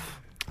Brewdolf?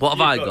 What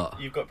have I got?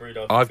 You've got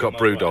Brewdolf. I've got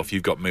Brewdolf,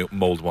 you've got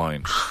mulled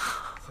wine.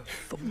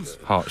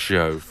 Heart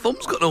show.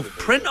 Thumb's got no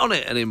print on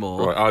it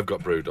anymore. Right, I've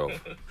got Brewdolf.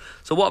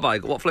 So what have I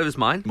got? What flavour's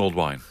mine? Mulled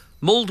wine.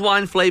 Mulled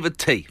wine flavoured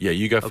tea. Yeah,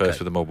 you go first Okay.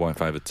 with the mulled wine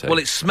flavoured tea. Well,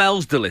 it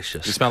smells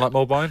delicious. You smell like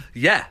mulled wine?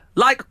 Yeah,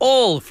 like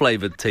all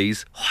flavoured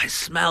teas. Oh, it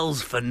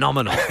smells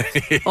phenomenal.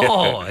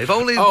 Oh, if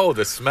only Oh,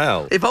 the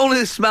smell. if only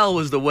the smell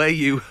was the way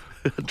you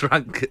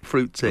drank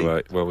fruit tea.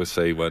 Right, well, we'll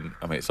see when...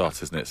 I mean, it's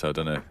hot, isn't it? So I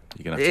don't know.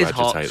 You're going to It have is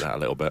to agitate hot. that a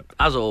little bit.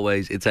 As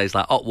always, it tastes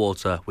like hot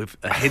water with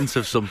a hint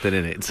of something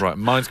in it. Right,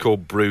 mine's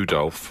called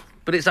Brewdolf.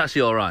 But it's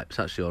actually all right. It's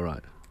actually all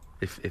right.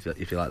 If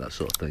you like that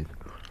sort of thing.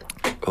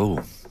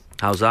 Oh.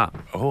 How's that?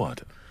 Oh, I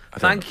don't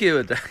Thank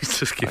you.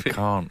 Just I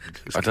can't.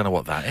 I don't know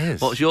what that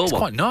is. What's your it's one?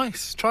 Quite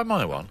nice. Try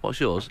my one.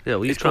 What's yours? Yeah,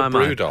 well, you It's try called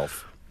mine.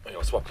 Brewdolf.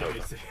 I'll swap it over.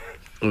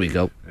 There we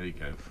go. There you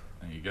go.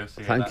 There you go.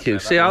 See Thank you.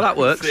 See how that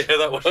works? See how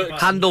that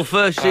works? Handle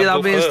first. See how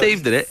Handle me and first.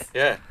 Steve did it?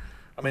 Yeah.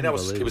 I mean, it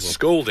was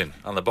scalding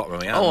on the bottom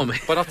of my hand. Oh, I mean-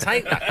 But I'll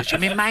take that because you're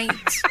my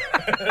mate.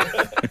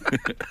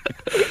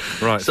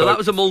 Right. So that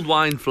was a mulled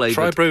wine flavour.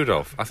 Try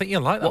Brewdolf. I think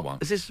you'll like that one.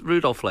 Is this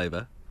Rudolph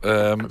flavour?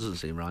 That Um, doesn't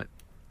seem right.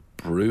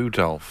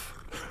 Brewdolf.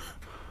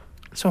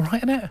 It's all right,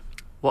 isn't it?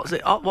 What's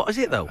it? Oh, what is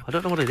it though? I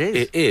don't know what it is.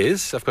 It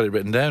is. I've got it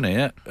written down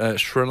here.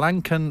 Sri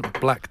Lankan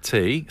black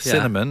tea,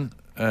 cinnamon,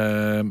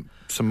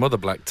 some other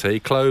black tea,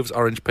 cloves,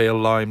 orange peel,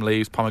 lime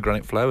leaves,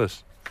 pomegranate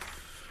flowers.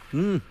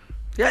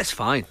 Yeah, it's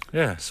fine.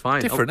 Yeah, It's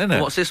fine. Different, isn't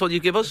it? What's this one you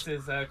give us?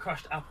 This is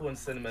crushed apple and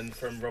cinnamon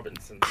from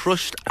Robinson's.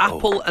 Crushed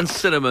apple and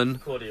cinnamon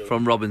Cordial.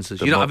 from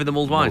Robinson's. You're not having the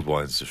mulled wine? Mulled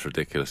wine's just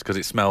ridiculous because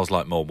it smells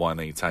like mulled wine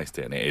and you taste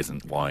it and it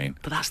isn't wine.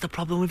 But that's the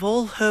problem with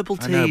all herbal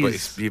teas. I know,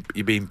 but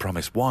you're being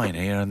promised wine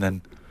here and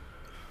then...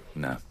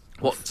 No.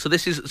 What? So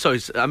this is... Sorry,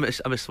 I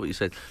missed what you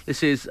said.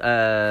 This is...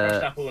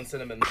 Crushed apple and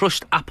cinnamon.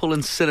 crushed apple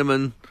and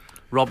cinnamon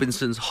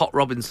Robinson's, hot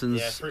Robinson's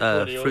Yeah, fruit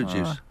cordial. fruit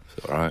juice.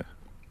 It's all right.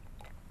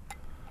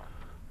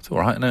 It's all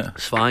right, isn't it?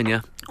 It's fine,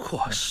 yeah.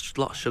 Oh, a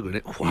lot of sugar in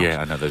it. Oh,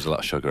 Yeah, I know there's a lot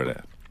of sugar in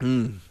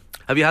it.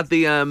 Have you had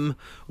the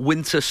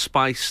winter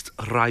spiced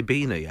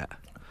Ribena yet?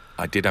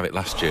 I did have it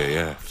last year,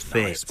 yeah.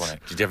 Fit. Nice,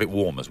 wasn't it? Did you have it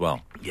warm as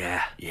well?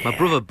 Yeah. My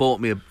brother bought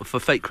me, for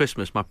fake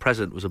Christmas, my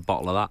present was a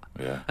bottle of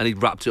that. Yeah. And he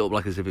wrapped it up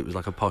like as if it was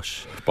like a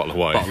posh Bottle of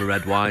wine. bottle of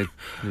red wine.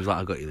 And he was like,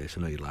 I got you this,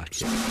 I know you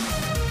like it.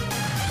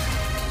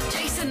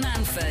 Jason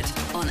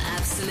Manford on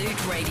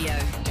Absolute Radio.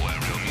 Where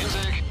real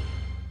music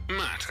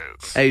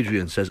matters.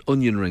 Adrian says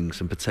onion rings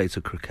and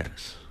potato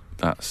croquettes.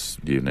 That's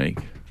unique.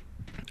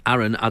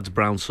 Aaron adds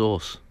brown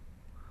sauce.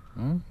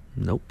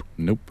 Nope.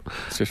 Nope.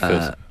 It's just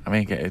fizz. I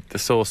mean, the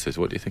sauces.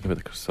 What do you think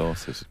of the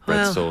sauces? Bread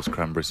Well, sauce,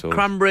 cranberry sauce.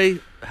 Cranberry.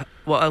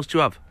 What else do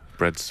you have?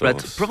 bread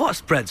sauce.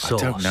 What's bread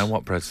sauce? I don't know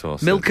what bread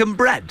sauce Milk is. and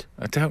bread.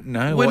 I don't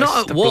know. We're What's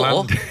not at the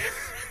war. bland-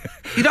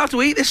 You don't have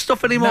to eat this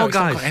stuff anymore, No, it's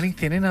guys. not got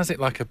anything in. Has it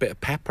like a bit of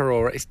pepper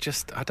or it's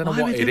just? I don't know Why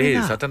are what we it doing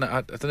is. that? I don't know.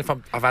 I don't know if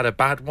I've had a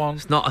bad one.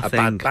 It's not a bad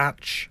thing.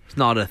 batch. It's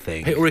not a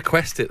thing. People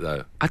request it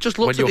though. I just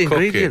when looked at the you're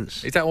cooking.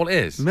 ingredients. Is that all it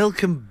is?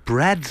 Milk and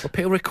bread. Well,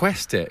 people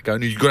request it.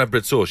 Going, you're gonna have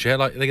bread sauce, yeah?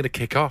 Like they're gonna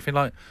kick off. You're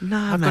like,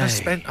 Nah, I've got to mate.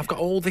 spend. I've got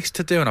all this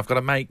to do, and I've got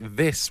to make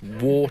this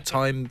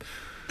wartime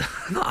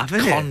I'm not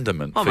having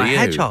condiment it. I'm for a you.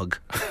 hedgehog.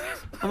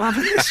 I'm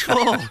having this for.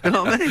 You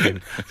know what I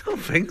mean? I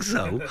don't think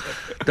so.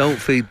 Don't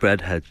feed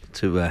bread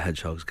to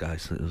hedgehogs,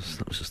 guys.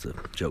 That was just a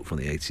joke from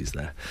the 80s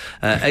there.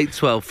 8,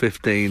 12,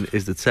 15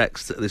 is the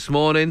text this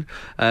morning.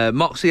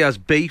 Moxie has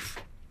beef.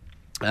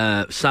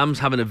 Sam's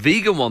having a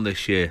vegan one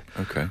this year.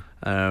 Okay,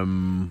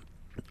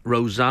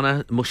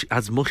 Rosanna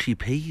has mushy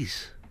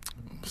peas.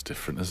 it's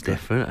different, isn't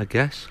Different, I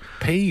guess.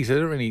 it? Peas, they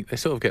don't really. They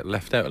sort of get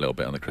left out a little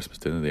bit on the Christmas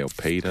dinner. The old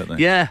pea, don't they?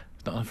 Yeah.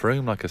 Not enough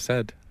room, like I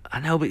said.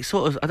 I know, but it's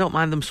sort of, I don't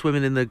mind them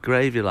swimming in the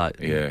gravy, like,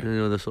 Yeah. you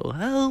know, the sort of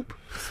help.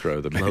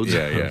 Throw them in. Loads Yeah,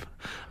 of yeah.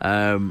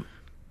 them.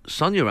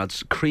 Sonia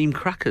adds cream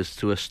crackers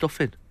to her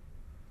stuffing.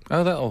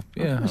 Oh, that'll.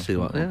 Yeah, Let's see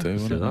what. that'll Yeah, do.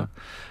 let's won't do it?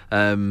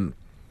 that.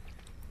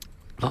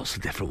 Lots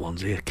of different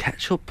ones here.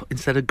 Ketchup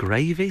instead of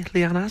gravy.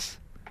 Leanne has.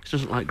 She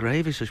doesn't like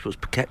gravy, so she puts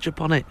ketchup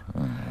on it.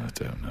 Oh, I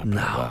don't know.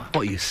 No, About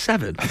what are you,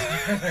 7?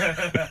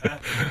 that.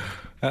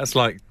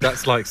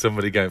 That's like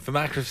somebody going for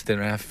my Christmas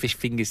dinner. I have fish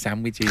finger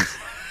sandwiches.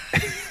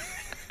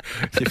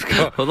 You've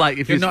got, Well, like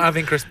if you're you not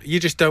having Christmas. You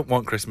just don't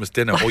want Christmas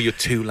dinner, or you're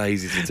too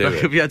lazy to do like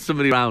it. if you had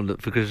somebody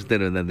round for Christmas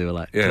dinner and then they were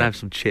like, "Can Yeah. I have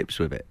some chips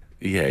with it?"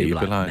 Yeah, you'd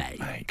be like, "Mate,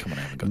 mate, come on,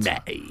 I haven't got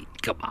time." mate,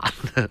 come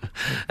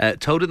on.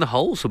 Toad in the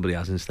hole. Somebody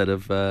has instead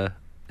of a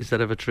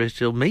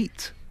traditional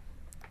meat.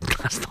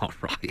 That's not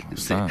right.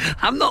 Is it? that?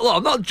 I'm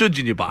not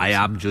judging you, but I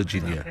am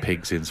judging you.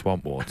 Pigs in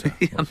swamp water.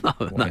 I'm not.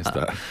 What is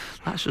that?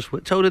 That's just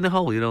toad in the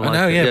hole. You know. I like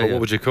know, it. yeah, but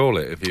what would you call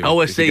it if you? Oh,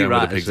 I if see, you're going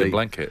right, with a I pigs in see.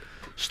 blanket.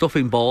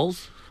 Stuffing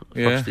balls.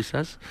 Yeah. Frosty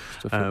says.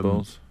 Stuffing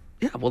balls.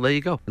 Yeah, well, there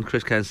you go. And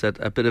Chris Cairn said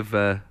a bit of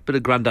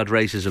granddad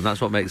racism.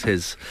 That's what makes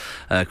his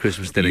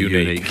Christmas dinner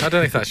unique. I don't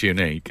know if that's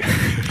unique.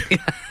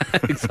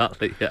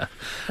 Exactly. Yeah.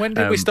 When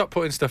did we stop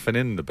putting stuffing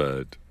in the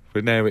bird?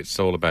 But now it's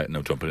all about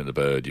no jumping in the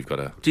bird. You've got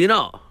to. Do you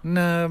not?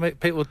 No, mate,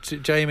 people,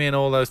 Jamie and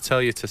all those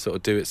tell you to sort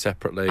of do it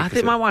separately. I 'cause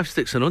think my wife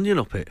sticks an onion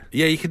up it.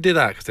 Yeah, you can do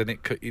that because then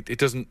it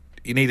doesn't.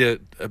 You need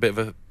a bit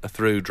of a a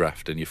through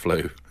draft and you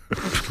flew.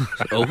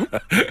 Oh,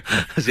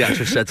 as the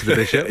actress said to the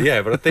bishop.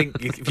 Yeah, but I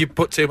think if you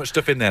put too much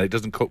stuff in there, it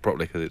doesn't cook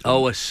properly because it's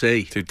Oh, I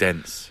see. too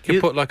dense. You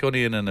can put like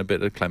onion and a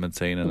bit of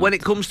clementine. And When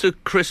it comes to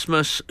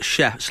Christmas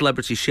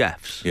celebrity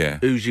chefs, Yeah.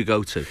 who's your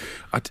go-to?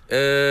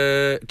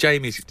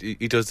 Jamie's,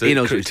 he does He the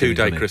knows what he's doing,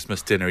 2-day doesn't he?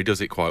 Christmas dinner. He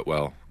does it quite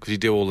well because you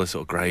do all the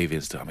sort of gravy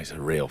and stuff. I mean, it's a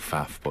real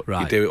faff, but you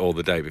Right. do it all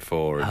the day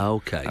before. And,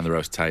 Okay. And the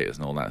roast taters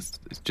and all that.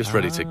 It's just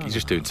ready to. You're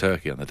just doing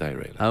turkey on the day,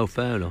 really. Oh,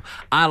 fair enough.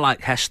 I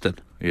like Heston.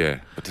 Yeah,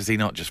 but does he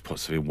not just put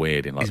something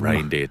weird in, like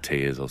reindeer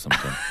tears or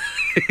something?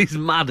 He's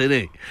mad, isn't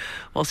he?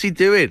 What's he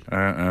doing? I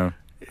don't know.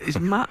 He's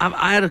mad.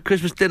 I had a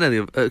Christmas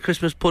dinner,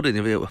 Christmas pudding,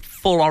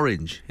 full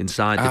orange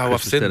inside the Oh, I've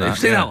Christmas seen dinner. that, You've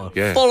seen yeah, that one?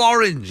 yeah. Full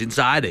orange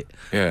inside it.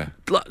 Yeah.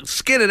 Like,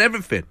 skin and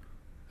everything.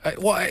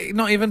 What?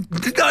 Not even.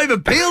 He's not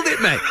even peeled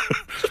it, mate.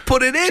 Just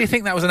put it Do you in.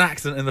 think that was an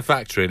accident in the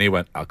factory? And he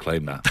went, "I'll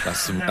claim that.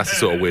 That's the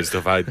sort of weird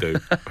stuff I do."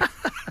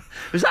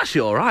 It was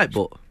actually all right,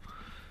 but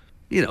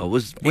it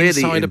was weird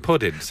Inside eating. a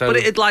pudding, so But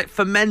it had like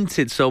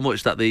fermented so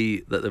much that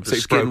the So it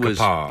skin broke was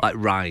apart. like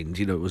rind.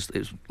 It was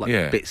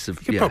like bits of.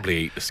 You can yeah. probably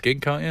eat the skin,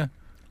 can't you?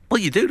 Well,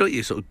 you do, don't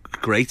you? Sort of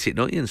grate it,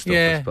 don't you, and stuff,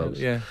 I suppose.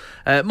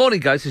 yeah. Morning,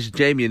 guys. This is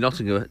Jamie in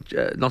Nottingham.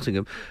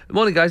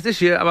 Morning, guys. This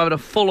year, I'm having a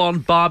full-on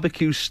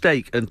barbecue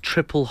steak and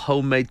triple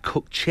homemade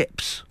cooked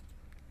chips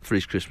for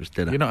his Christmas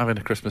dinner. You're not having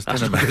a Christmas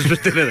That's dinner, not mate. Christmas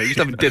dinner. You're just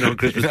having dinner on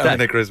Christmas You're not having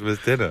Day. a Christmas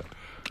dinner.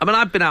 I mean,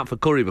 I've been out for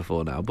curry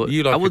before now, but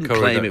You like I a wouldn't curry,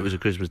 claim don't it you? was a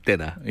Christmas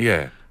dinner.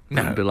 Yeah.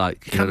 No, It'd be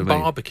like, you you know can't what I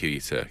mean? barbecue your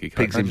turkey.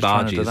 Pigs can't in you?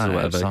 I'm just trying to do barges or that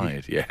whatever.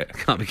 outside, yeah.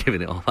 Can't be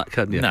giving it all that,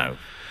 can you? No,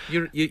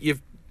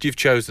 you've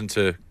chosen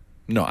to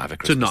not have a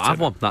Christmas To not have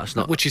dinner, one. That's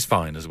not. which is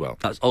fine as well.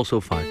 That's also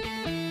fine.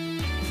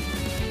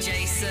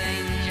 Jason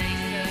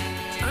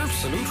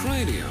Absolute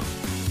Radio,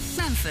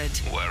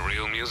 Manford. where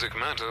real music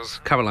matters.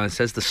 Caroline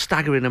says the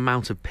staggering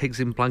amount of pigs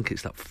in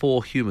blankets that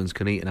 4 humans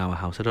can eat in our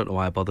house. I don't know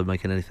why I bother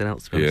making anything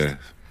else. To be honest. Yeah,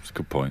 it's a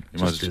good point. You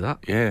Just might do that.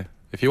 Yeah,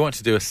 if you want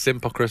to do a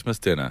simple Christmas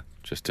dinner,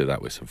 just do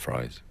that with some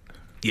fries.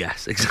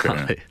 Yes,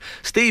 exactly.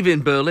 Steve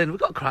in Berlin. We've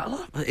got quite a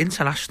lot of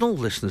international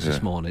listeners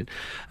this morning.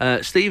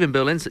 Steve in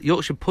Berlin,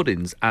 Yorkshire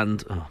Puddings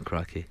and, oh,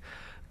 crikey,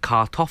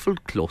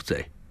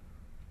 Kartoffelklöße,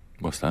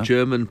 What's that?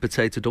 German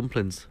potato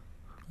dumplings.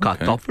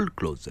 Okay.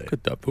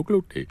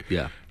 Kartoffelklöße.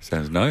 Yeah.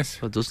 Sounds nice.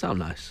 That does sound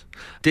nice.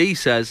 Dee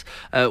says,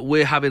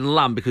 we're having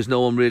lamb because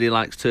no one really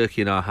likes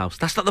turkey in our house.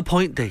 That's not the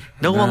point, Dee.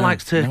 No one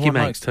likes turkey, no one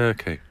mate. likes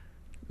turkey.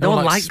 No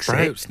one likes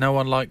sprouts. it. No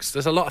one likes.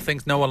 There's a lot of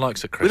things no one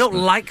likes at We Christmas.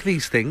 don't like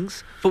these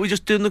things, but we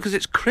just do them because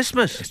it's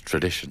Christmas. It's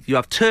tradition. You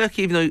have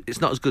turkey, even though it's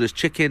not as good as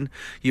chicken.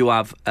 You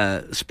have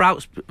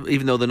sprouts,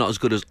 even though they're not as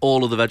good as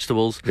all other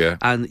vegetables. Yeah.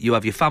 And you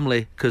have your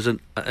family,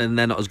 and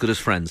they're not as good as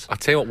friends. I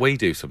tell you what we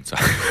do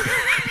sometimes.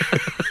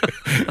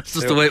 That's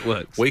just the way it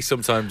works. We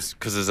sometimes,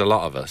 because there's a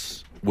lot of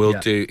us, we'll Yeah.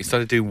 do,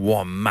 instead of doing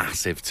one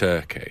massive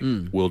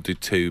turkey, we'll do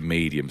 2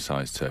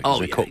 medium-sized turkeys.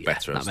 They cook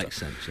better and That stuff. makes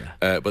sense,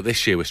 yeah. But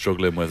this year we're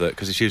struggling with it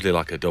because it's usually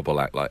like a double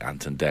act, like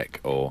Ant and Dec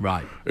or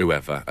Right.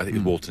 whoever. I think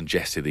it's Walton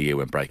Jesse the year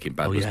when Breaking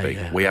Bad Oh, was yeah, big.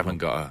 yeah. We haven't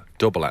got a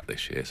double act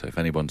this year, so if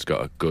anyone's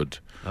got a good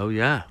Oh,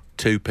 yeah.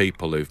 2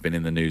 people who've been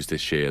in the news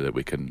this year that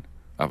we can,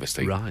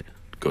 obviously, Right.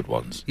 good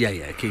ones.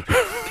 Yeah, keep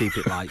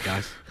it light,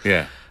 guys.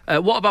 Yeah.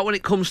 What about when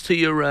it comes to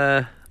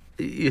your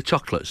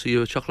chocolates? Are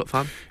you a chocolate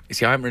fan? You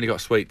see, I haven't really got a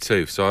sweet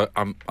tooth, so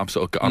I'm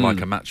sort of. I like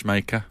a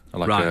matchmaker. I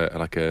like Right. I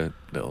like a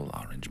little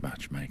orange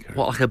matchmaker.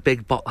 What, like a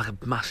big box, like a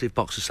massive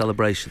box of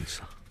Celebrations?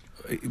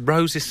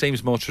 Roses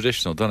seems more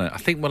traditional, doesn't it? I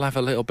think we'll have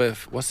a little bit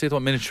of what's the other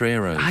one? Miniature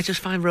heroes. I just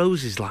find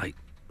roses like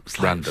it's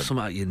like Random.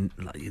 something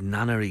like your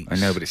nana eats. I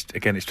know, but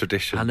it's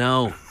tradition. I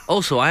know.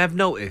 Also, I have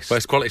noticed. But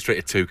it's Quality Street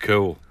are too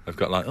cool. They've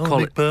got like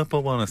Quali- big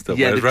purple one and stuff.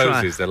 Yeah, Whereas they try.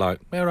 roses, they're like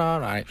we're all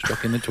right,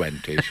 stuck in the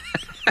 20s.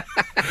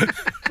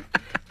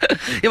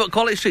 Yeah, but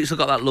Quality Street's have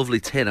got that lovely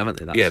tin, haven't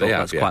they? That's Yeah, they have,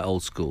 That's yeah. quite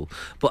old school.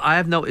 But I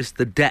have noticed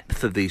the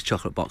depth of these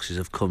chocolate boxes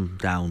have come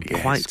down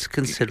quite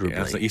considerably.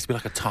 Yeah, it used to be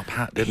like a top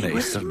hat, didn't it? It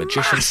It's was a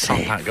magician's top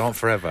massive. hat, go on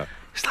forever.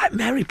 It's like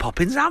Mary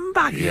Poppins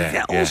handbag. You Yeah,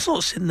 get all yeah.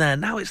 sorts in there.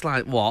 Now it's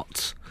like,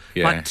 what?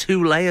 Yeah. Like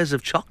 2 layers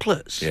of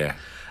chocolates. Yeah.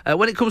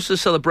 When it comes to the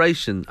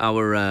celebration,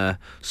 our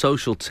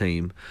social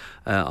team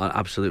on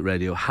Absolute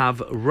Radio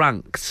have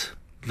ranked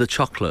the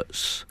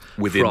chocolates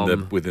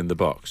Within the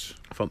box.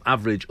 from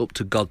average up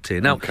to God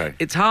tier. Now, Okay.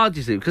 it's hard,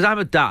 you see, because I'm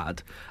a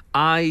dad.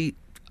 I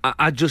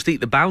just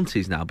eat the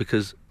bounties now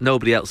because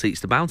nobody else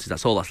eats the bounties.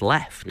 That's all that's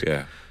left.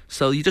 Yeah.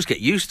 So you just get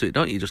used to it,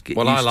 don't you? You just get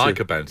Well, used I like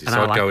to a bounty, and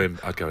so I I'd like-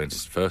 go in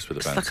first with a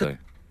It's bounty. like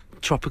a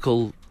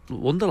tropical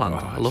wonderland. Oh,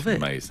 I it's love it.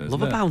 amazing,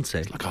 Love isn't a it? bounty.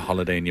 It's like a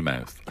holiday in your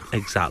mouth.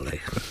 Exactly.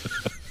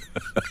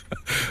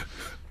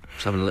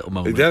 Just having a little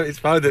moment. It's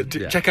fine.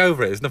 Yeah. Check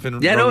over it. There's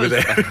nothing Yeah, wrong no, with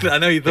it's- it. I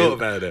know you thought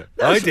about it.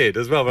 I did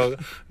as well. But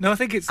no, I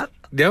think it's.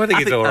 No, I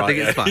think it's all right. I think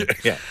it's fine.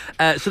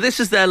 Yeah. So this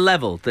is their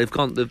level. They've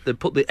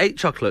put the 8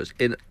 chocolates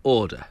in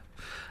order.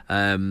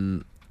 I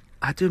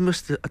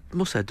must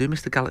say, I do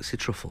miss the Galaxy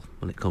Truffle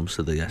when it comes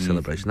to the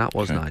celebration. That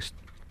was Okay.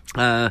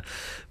 nice.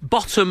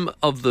 Bottom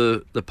of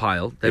the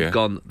pile, they've Yeah.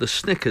 gone the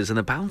Snickers and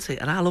a Bounty,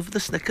 and I love the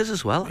Snickers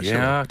as well. Actually.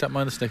 Yeah, I don't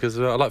mind the Snickers as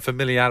well. I like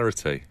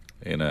familiarity.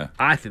 in a...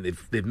 I think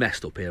they've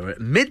messed up here. At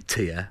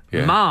mid-tier,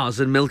 Yeah. Mars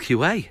and Milky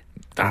Way.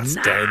 That's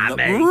Nah, down the,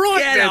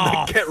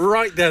 mate, get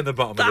right down the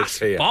bottom That's of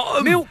the tier.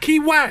 bottom. Milky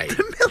Way.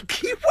 The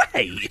Milky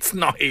Way. It's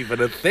not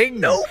even a thing.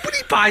 Nobody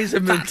buys a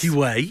Milky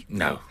Way.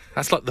 No,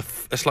 that's like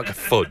a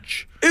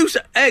fudge, Who's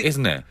hey,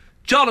 isn't it?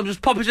 John, I'm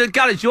just popping to the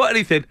garage. Do you want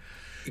anything?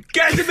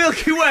 Get the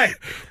Milky Way.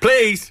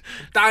 Please,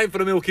 dying for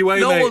the Milky Way,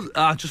 No mate. one.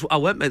 I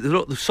went, mate.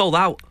 They're sold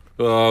out.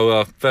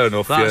 Oh, fair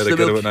enough. That's they're the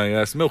good at it now.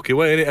 Yeah, it's Milky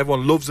Way, innit?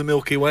 Everyone loves the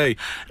Milky Way.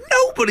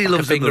 Nobody Like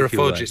loves a the finger of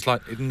Milky fudge. Way. It's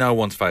like no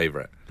one's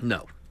favourite.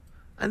 No.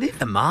 And even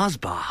the Mars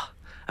bar.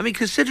 I mean,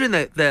 considering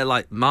they're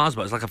like Mars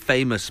bar, it's like a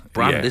famous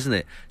brand, Yeah. isn't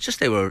it? It's just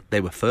they were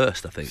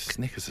first, I think.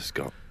 Snickers has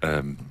got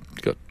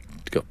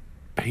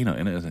peanut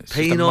in it, isn't it? It's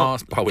Peanut, just a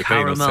Mars bar with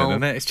peanuts in, caramel.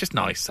 isn't it? It's just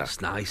nicer.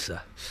 It's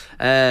nicer.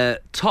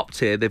 Top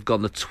tier, they've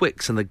gone the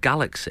Twix and the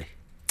Galaxy.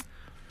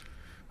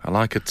 I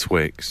like a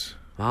Twix.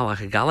 I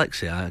like a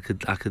Galaxy. I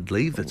could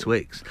leave the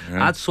Twix.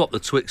 Yeah. I'd swap the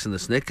Twix and the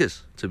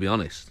Snickers, to be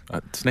honest.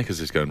 Snickers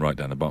is going right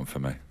down the bottom for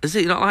me. Is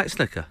it? You not like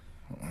Snicker?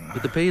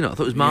 With the peanut? I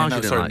thought it was Mars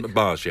you didn't like.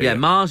 Mars, yeah.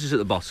 Mars is at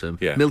the bottom.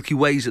 Yeah. Milky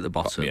Way's at the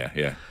bottom.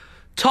 Yeah.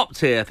 Top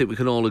tier, I think we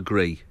can all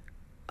agree.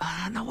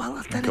 No, well,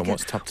 then Go on, again,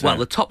 what's top tier? well,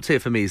 the top tier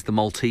for me is the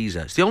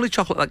Malteser. It's the only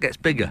chocolate that gets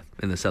bigger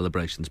in the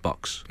celebrations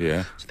box.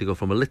 Yeah. So they go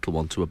from a little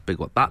one to a big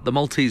one. The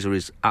Malteser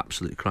is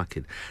absolutely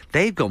cracking.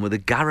 They've gone with the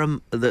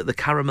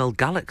Caramel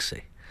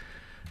Galaxy.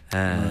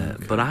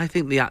 But I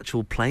think the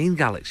actual plain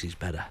Galaxy is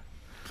better.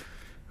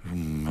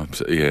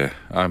 Yeah,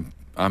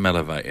 I'm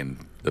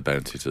elevating the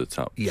Bounty to the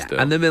top. Yeah, still.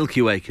 and the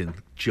Milky Way can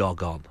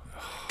jog on.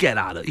 Get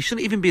out of it. You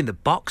shouldn't even be in the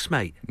box,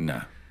 mate.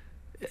 No.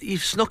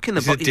 You've snuck in the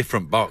This is box. a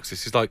different box.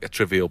 This is like a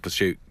Trivial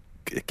Pursuit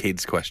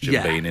kids question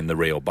Yeah. being in the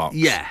real box.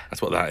 Yeah.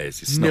 That's what that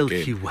is. It's snuck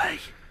Milky in. Way.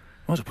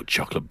 I want to put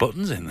chocolate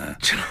buttons in there.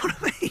 Do you know what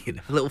I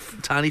mean? A little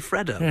tiny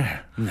Freddo.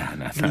 Yeah. No.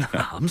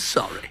 I'm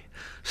sorry.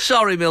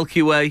 Sorry,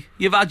 Milky Way.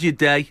 You've had your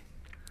day.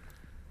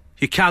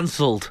 You're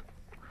cancelled.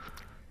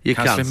 You're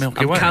Cancelling cancelled.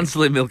 Milky I'm Way?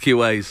 cancelling Milky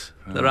Ways.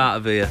 They're out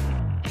of here.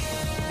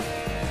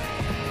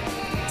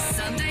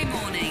 Sunday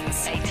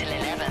mornings, 8 till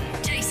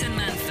 11. Jason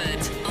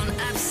Manford on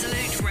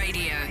Absolute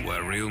Radio.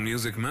 Where real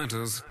music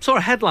matters. Saw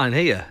a headline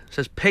here. It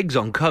says pigs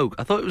on coke.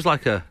 I thought it was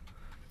like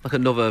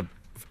another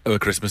Oh, a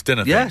Christmas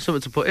dinner thing? yeah,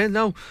 something to put in.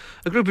 No,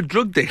 a group of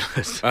drug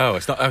dealers Oh,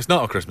 it's not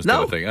a Christmas No.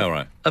 dinner thing. Oh,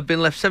 right. have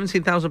been left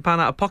 £17,000 out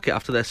of pocket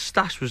after their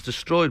stash was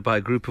destroyed by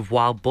a group of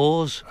wild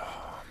boars.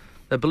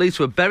 They're believed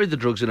to have buried the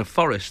drugs in a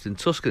forest in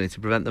Tuscany to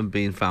prevent them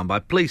being found by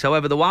police.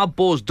 However, the wild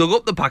boars dug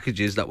up the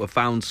packages that were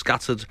found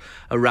scattered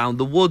around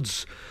the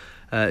woods.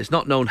 It's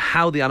not known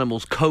how the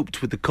animals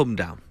coped with the come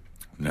down.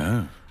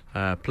 No.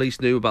 Police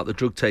knew about the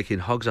drug-taking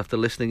hogs after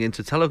listening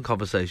into telephone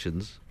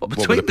conversations. What, What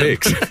between were the them?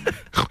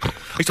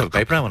 pigs? He took a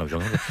paper out when I was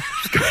young.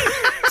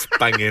 Just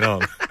banging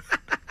on.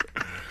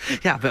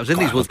 Yeah, but I was in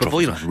these woods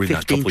before, you know.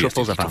 15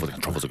 truffles I found.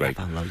 Truffles are great. I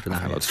found loads of I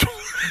found them. loads of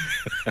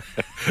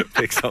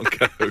Pigs on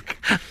coke.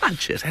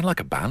 Imagine. Sound like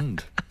a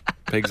band.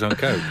 Pigs on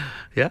coke.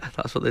 Yeah,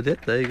 that's what they did.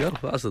 There you go.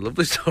 That's a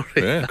lovely story.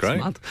 Yeah, That's great.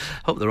 mad.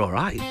 Hope they're all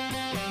right.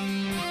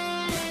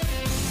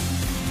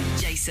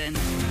 Jason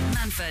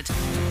Manford,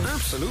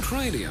 Absolute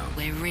Radio.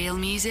 where real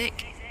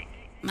music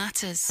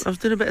matters. I was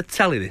doing a bit of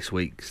telly this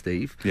week,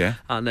 Steve. Yeah.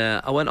 And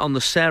I went on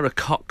the Sarah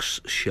Cox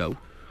show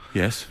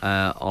Yes.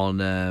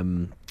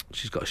 on...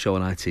 she's got a show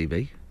on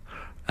ITV.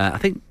 I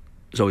think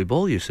Zoe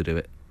Ball used to do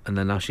it, and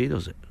then now she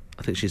does it.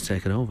 I think she's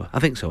taken over. I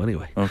think so,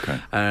 anyway. Okay.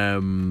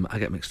 I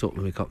get mixed up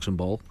with Cox and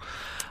Ball.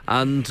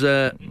 And...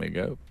 There we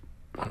go.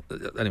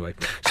 anyway,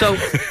 so...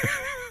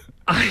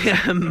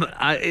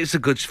 it's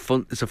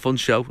a fun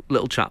show,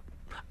 little chat,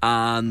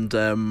 and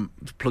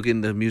plug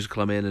in the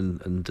musical I'm in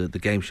and the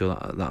game show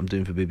that I'm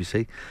doing for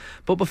BBC.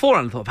 But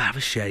beforehand, I thought, have a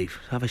shave.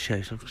 So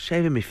I'm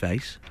shaving my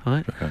face, all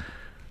right? Okay.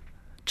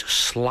 Just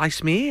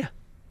slice me ear.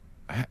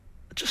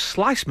 Just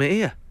slice me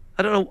ear.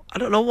 I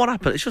don't know what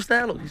happened. It's just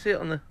there. Look, you see it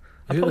on the.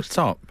 Is it the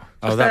top?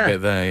 Oh, Just that there.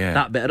 bit there, yeah.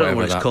 That bit, I don't know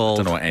what Whatever it's called.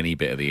 I don't know what any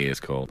bit of the ear is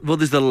called. Well,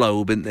 there's the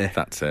lobe, isn't there?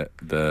 That's it.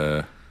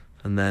 The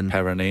And then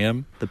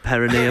perineum. the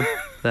perineum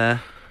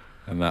there.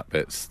 And that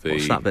bit's the...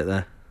 What's that bit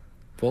there?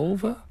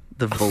 Vulva?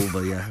 The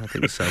vulva, yeah, I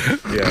think so.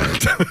 Yeah.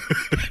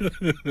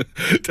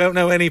 Don't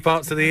know any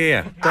parts of the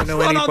ear. Don't know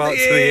not any on parts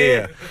the of the ear.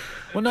 ear.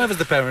 Well, neither's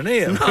the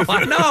perineum. Oh,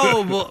 I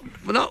know, but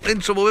we're not in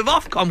trouble with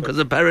Ofcom because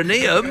of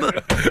perineum.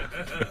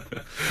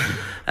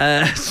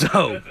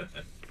 So,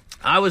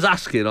 I was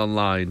asking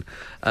online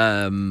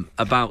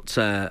about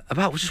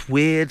just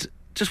weird,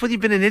 just when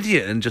you've been an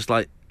idiot and just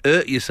like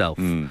hurt yourself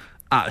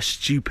out of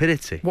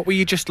stupidity. What were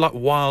you just like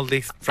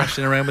wildly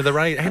thrashing around with the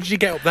razor? How did you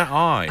get up that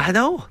high? I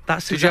know.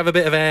 Did you have a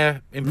bit of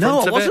air in front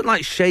No, of I wasn't it?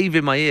 like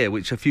shaving my ear,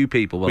 which a few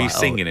people were Were you like,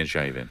 singing and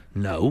shaving?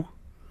 No,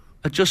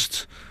 I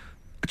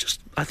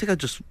think I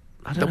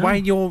don't The know. way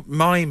you're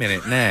miming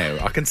it now,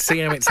 I can see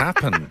how it's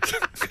happened.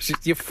 'Cause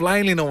you're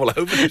flailing all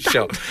over the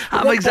shop. I'm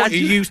At what point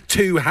exaggerating. You used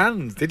 2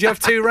 hands. Did you have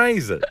 2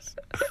 razors?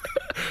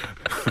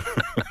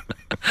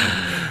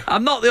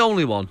 I'm not the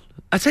only one.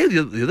 I tell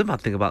you the other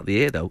bad thing about the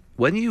ear, though.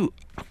 When you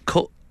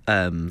cut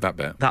That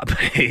bit. That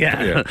bit,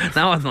 yeah. Yeah.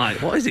 Now I'm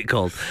like, what is it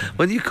called?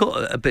 When you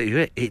cut a bit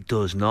of it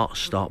does not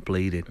stop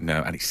bleeding.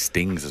 No, and it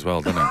stings as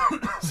well, doesn't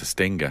it? It's a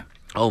stinger.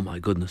 Oh my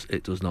goodness,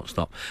 it does not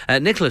stop.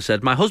 Nicholas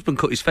said, my husband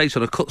cut his face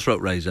on a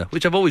cutthroat razor,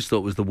 which I've always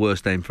thought was the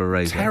worst name for a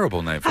razor.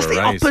 Terrible name for That's a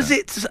razor. the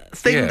opposite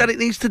thing that it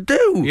needs to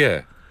do.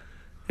 Yeah.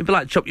 It'd be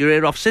like chop your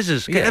ear off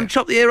scissors. Get them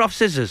chop the ear off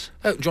scissors.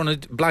 Oh, do you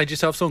want to blade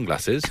yourself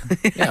sunglasses?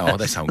 Yeah, oh,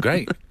 they sound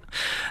great.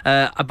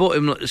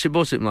 She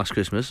bought him last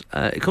Christmas.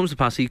 It comes to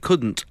pass he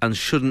couldn't and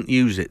shouldn't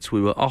use it.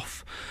 We were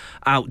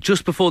out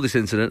just before this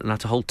incident and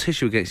had to hold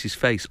tissue against his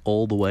face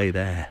all the way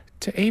there.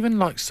 Even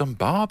like some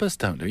barbers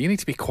don't do. You need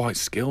to be quite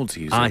skilled to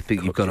use. I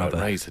think you've got to have a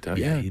razor, don't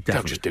yeah, you? you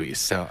Don't just do it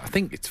yourself. I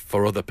think it's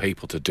for other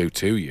people to do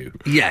to you.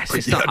 Yes,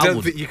 it's not. I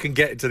don't think you can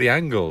get to the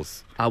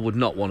angles. I would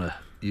not want to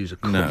use a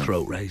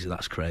cutthroat razor.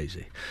 That's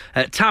crazy.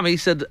 Tammy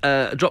said,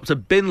 I dropped a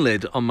bin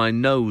lid on my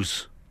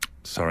nose.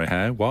 Sorry,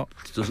 how? What?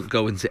 It doesn't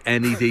go into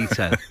any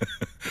detail.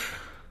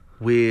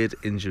 Weird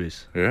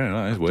injuries. Yeah,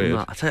 that is weird.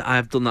 I tell you, I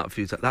have done that a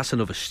few times. That's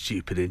another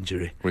stupid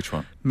injury. Which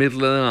one?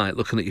 Middle of the night,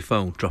 looking at your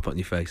phone, drop it on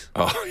your face.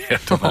 Oh, yeah.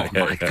 I've done that,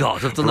 my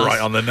God, I've done that.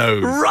 Right on the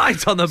nose.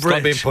 Right on the bridge.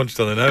 Stop being punched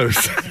on the nose.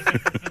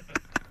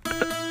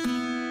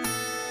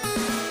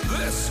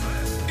 This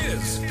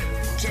is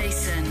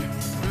Jason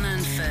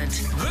Manford.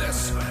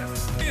 This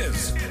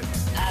is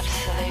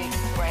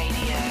Absolute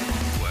Radio.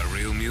 where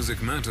real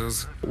music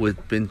matters.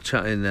 We've been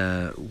chatting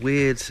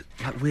weird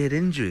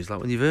injuries, like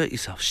when you've hurt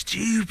yourself.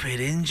 Stupid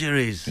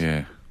injuries.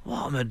 Yeah.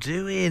 What am I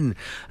doing?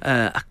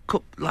 I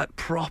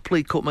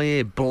properly cut my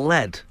ear,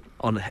 bled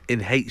in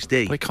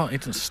HD. Well,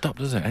 it doesn't stop,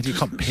 does it? You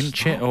can't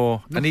pinch it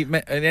or... And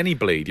any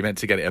bleed, you're meant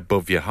to get it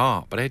above your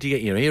heart. But how do you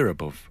get your ear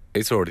above?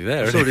 It's already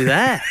there, It's isn't already it?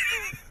 there.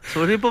 It's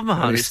already above my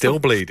heart. And it's still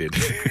bleeding.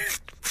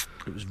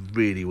 It was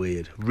really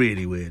weird,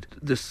 really weird.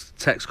 This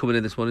text coming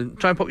in this morning.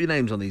 Try and pop your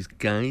names on these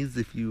guys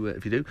if you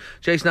do.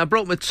 Jason, I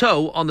broke my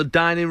toe on the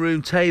dining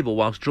room table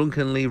whilst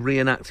drunkenly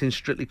reenacting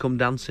Strictly Come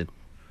Dancing.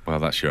 Well,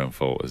 that's your own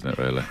fault, isn't it,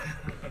 really?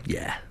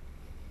 Yeah.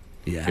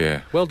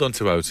 Yeah. Well done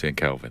to OT and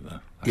Kelvin, though.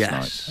 That's Yes.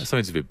 nice. That's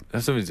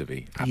something to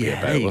be happy Yeah,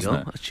 there about, you wasn't go.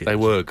 it? That's They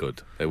were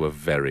good. They were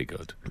very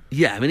good.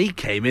 Yeah, I mean, he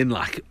came in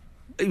like...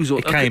 He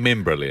Came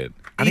in brilliant.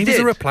 And he was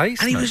did. a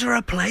replacement. And he was a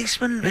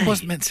replacement, He mate.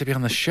 wasn't meant to be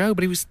on the show,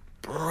 but he was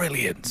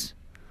brilliant.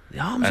 The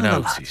arms And on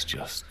the lad. OT's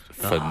just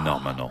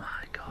phenomenal. Oh,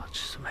 my God,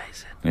 just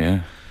amazing.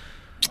 Yeah.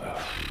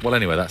 Well,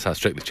 anyway, that's our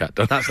Strictly chat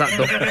done. That's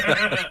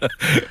that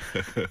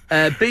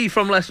done. B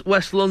from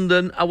West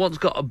London. I once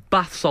got a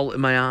bath salt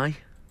in my eye.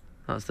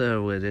 That's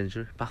their weird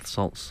injury. Bath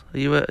salts. Are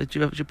you? Did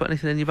you put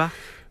anything in your bath?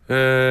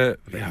 Yeah,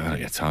 I don't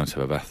get time to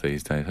have a bath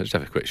these days. I just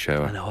have a quick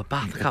shower. I know, a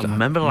bath. I can't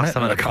remember the last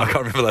time I had a can't bath.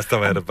 remember the last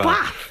time I had a bath.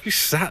 bath? You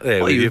sat there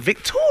What, with are you your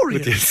Victorian?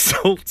 with your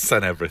salts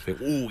and everything.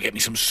 Ooh, get me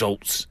some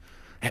salts.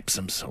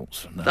 Epsom salts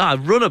from that. No, I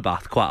run a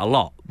bath quite a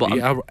lot, but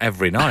Yeah,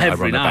 every night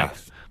Every I run night. a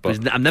bath.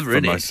 But I'm never for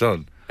in my it.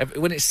 son.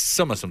 When it's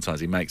summer, sometimes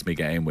he makes me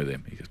get in with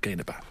him. He goes, get in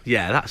the bath.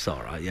 yeah, that's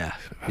all right. Yeah,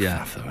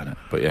 yeah, Faff though, innit?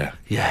 But yeah.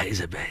 yeah. It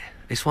is a bit.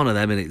 It's one of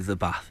them, innit, the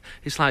bath.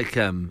 It's like,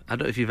 I don't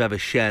know if you've ever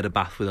shared a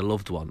bath with a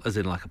loved one, as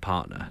in like a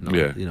partner. Not,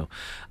 Yeah. You know,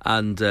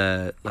 and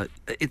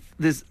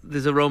there's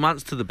a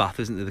romance to the bath,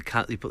 isn't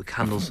there? You put the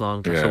candles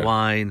on, glass of Yeah.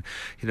 wine,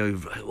 you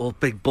know, all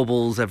big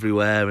bubbles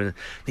everywhere, and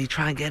you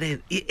try and get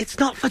in. It's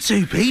not for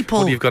two people.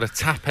 Well, you've got a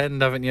tap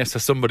end, haven't you? So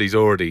somebody's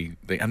already...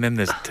 And then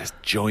there's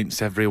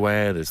joints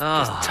everywhere. There's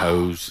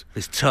toes.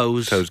 There's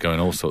toes. Toes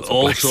going all sorts of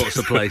all places. sorts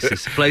of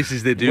places.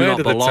 Places they do Where not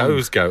do belong. the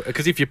toes go?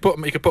 Because if you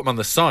could put them on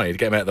the side,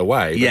 get them out of the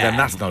way. But Yeah.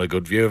 then that's not a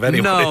good view of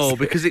anyone. No, is it?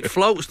 because it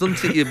floats,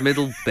 doesn't it? Your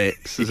middle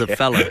bits as a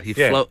fella,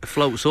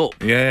 floats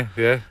up. Yeah.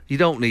 You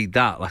don't need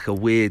that, like a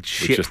weird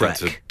We just had shipwreck.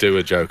 to do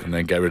a joke and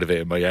then get rid of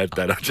it in my head.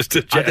 Then I just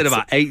I did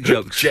about 8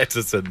 jokes.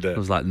 jettisoned I it.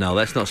 was like, no,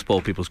 let's not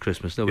spoil people's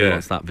Christmas. Nobody Yeah.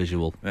 wants that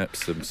visual.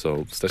 Epsom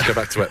salts. Let's go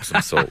back to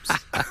Epsom salts.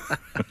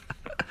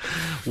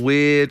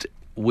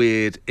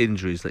 Weird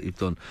injuries that you've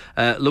done.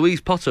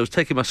 Louise Potter's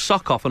taking my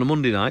sock off on a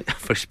Monday night,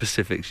 very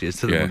specific she is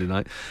to the Yeah. Monday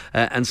night,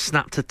 and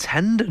snapped a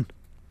tendon.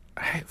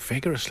 How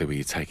vigorously were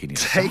you taking your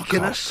Taking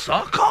sock a off?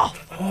 sock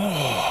off.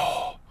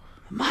 Oh,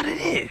 mad in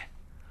it.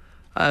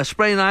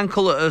 Sprained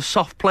ankle at a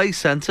soft play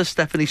centre,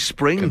 Stephanie I can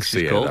Springs,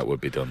 see she's how called. that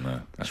would be done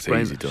there. That's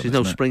Sprained- easy done. She's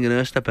no isn't it? spring in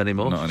her step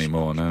anymore. Not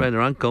anymore, no. Sprained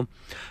her ankle.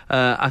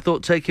 I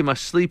thought taking my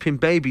sleeping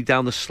baby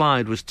down the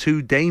slide was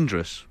too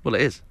dangerous. Well,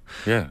 it is.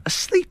 Yeah. A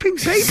sleeping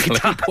baby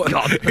down. What?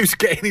 God, Who's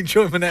getting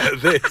enjoyment out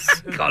of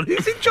this? God,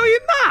 who's enjoying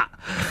that?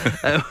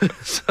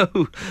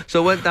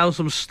 So went down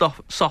some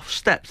soft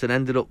steps and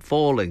ended up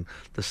falling.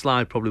 The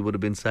slide probably would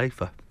have been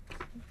safer.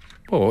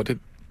 Well, what did...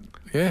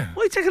 Yeah.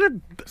 What are you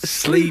taking a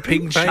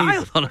Sleeping baby.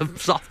 child on a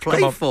soft play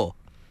Come on. for?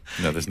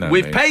 No, there's no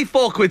We've need. paid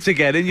 £4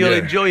 again and you'll Yeah.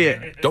 enjoy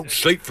it. Don't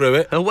sleep through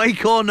it.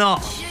 Awake or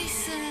not.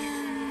 Jason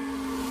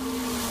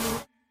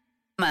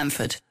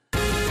Manford,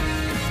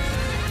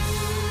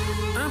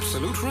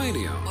 Absolute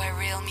Radio. where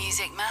real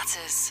music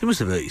matters. You must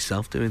have hurt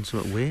yourself doing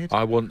something weird.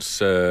 I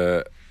once,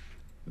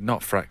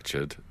 not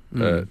fractured,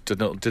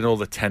 did all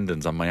the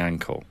tendons on my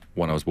ankle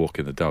when I was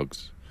walking the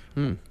dogs.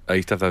 I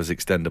used to have those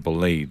extendable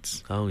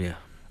leads. Oh, yeah.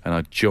 And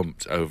I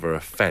jumped over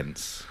a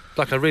fence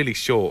like a really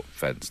short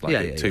fence, like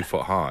Yeah, 2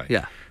 foot high.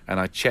 Yeah. And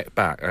I checked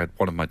back.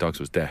 One of my dogs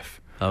was deaf.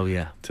 Oh,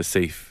 yeah. To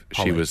see if she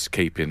Holly. was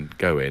keeping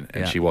going,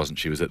 and Yeah. she wasn't.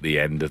 She was at the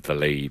end of the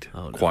lead,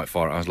 Oh, no. quite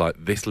far. I was like,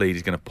 this lead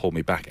is going to pull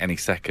me back any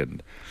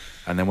second.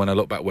 And then when I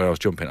looked back where I was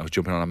jumping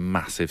on a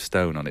massive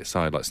stone on its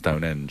side, like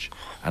Stonehenge,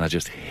 and I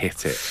just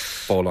hit it,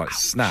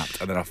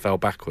 snapped, and then I fell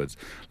backwards,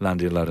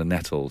 landed in a load of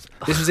nettles.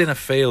 This was in a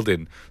field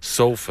in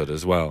Salford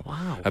as well,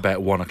 Wow.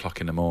 about 1 o'clock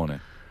in the morning.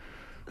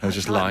 I was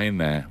just lying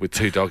there with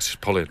 2 dogs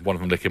just pulling, one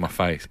of them licking my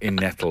face, in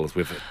nettles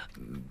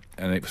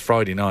and it was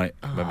Friday night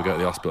when we got to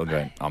the hospital and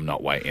going, I'm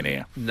not waiting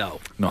here.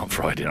 No. Not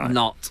Friday night.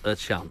 Not a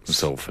chance. In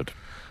Salford.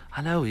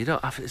 I know, you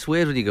don't have, it's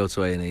weird when you go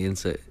to A&E,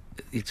 isn't it?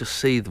 You just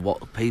see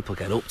what people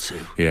get up to.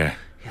 Yeah.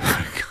 You're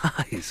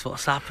like, guys,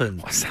 what's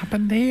happened? What's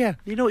happened here?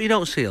 You know what you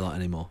don't see a lot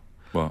anymore?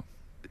 What?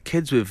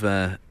 Kids with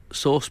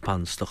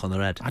saucepans stuck on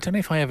their head. I don't know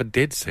if I ever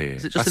did see it.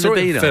 Is it just I in saw the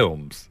it in Beano?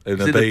 films. It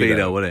was in the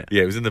Beano, wasn't it?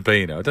 Yeah, it was in the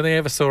Beano. I don't think I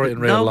ever saw it in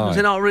real no, life. was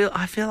it not real?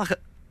 I feel like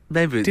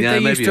maybe. Did yeah, they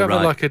maybe used to you're have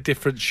right. like a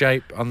different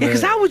shape on Yeah, the...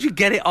 because how would you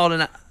get it on?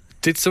 And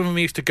Did some of them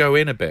used to go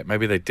in a bit?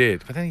 Maybe they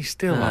did. But then you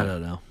still I like...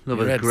 don't know. your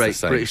Another head's the great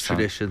same British time.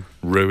 tradition.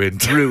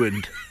 Ruined.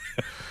 Ruined.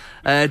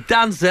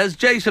 Dan says,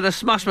 Jason, I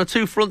smashed my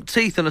 2 front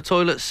teeth on a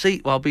toilet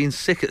seat while being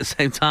sick at the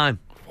same time.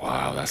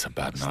 Wow, that's a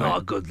bad It's night. not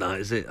a good night,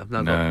 is it? I've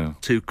now No.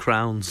 got 2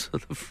 crowns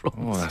at the front.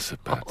 Oh, that's a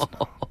bad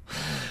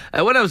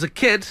night. When I was a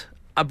kid,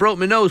 I broke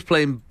my nose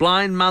playing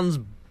blind man's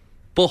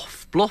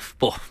bluff.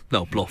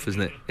 No, bluff,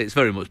 isn't it? It's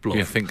very much bluff.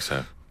 Yeah, I think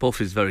so. Buff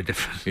is very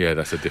different. Yeah,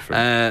 that's a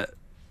different...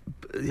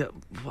 Yeah,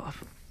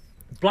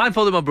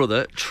 blindfolded my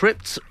brother,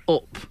 tripped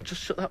up.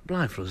 Just shut that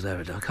blind for us there,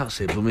 I can't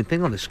see a blooming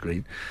thing on the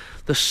screen.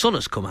 The sun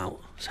has come out.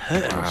 It's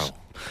hurting us.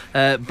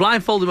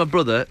 Blindfolded my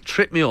brother,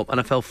 tripped me up, and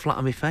I fell flat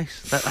on my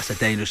face. That's a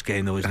dangerous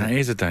game, though, isn't That it?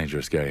 is a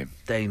dangerous game.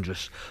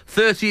 Dangerous.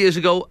 30 years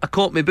ago, I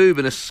caught my boob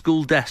in a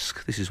school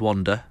desk. This is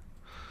Wanda.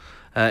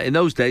 In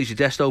those days, your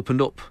desk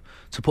opened up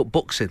to put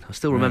books in. I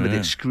still remember the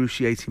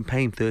excruciating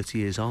pain 30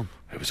 years on.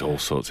 There was all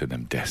sorts in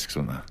them desks,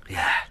 wasn't there?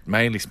 Yeah.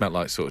 Mainly smelled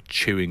like sort of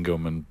chewing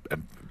gum and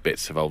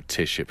bits of old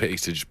tissue. People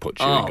used to just put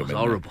chewing gum it's in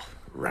horrible.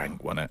 there.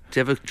 Rank, wasn't it? Do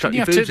you ever track Didn't your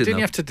you boobs in, didn't though?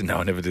 you have to... No,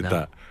 I never did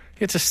that.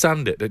 You had to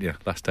sand it, didn't you?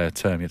 Last day of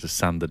term, you had to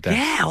sand the desk.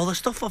 Yeah, all the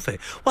stuff off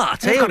it. Well, I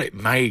tell They've you, got it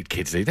made,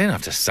 kids. They don't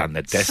have to sand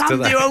their desk, do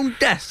sand they? your own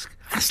desk.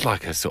 That's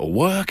like a sort of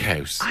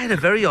workhouse. I had a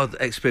very odd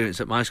experience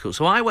at my school.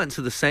 So I went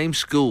to the same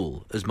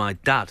school as my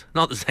dad,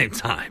 not at the same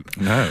time.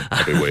 No,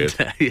 that'd be weird.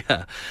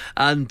 Yeah,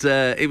 and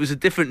it was a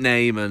different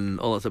name and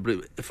all that stuff.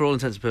 But for all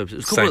intents and purposes, it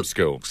was a couple Same of-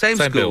 school. same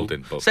Same school,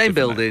 building, but same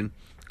different building.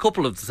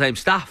 Couple of the same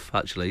staff,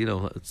 actually. You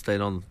know,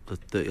 staying on for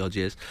 30 odd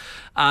years.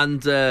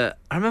 And I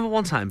remember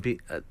one time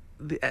at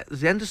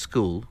the end of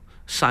school,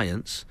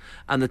 science,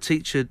 and the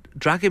teacher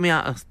dragging me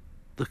out of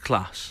the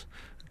class.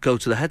 Go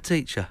to the head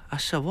teacher. I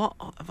said, what?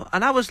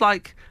 And I was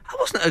like, I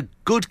wasn't a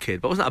good kid,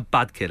 but I wasn't a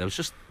bad kid. I was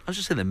just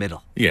in the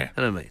middle. Yeah.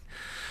 You know what I mean?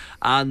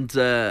 And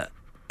anyway,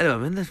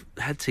 I'm in the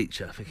head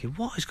teacher thinking,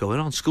 what is going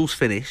on? School's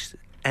finished,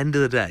 end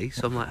of the day.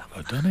 So I'm like,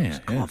 I've done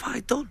it. what have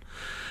I done?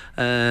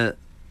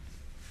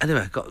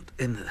 Anyway, I got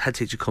in, the head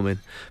teacher come in.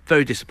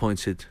 Very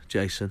disappointed,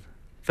 Jason.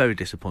 Very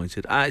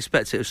disappointed. I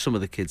expect it of some of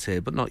the kids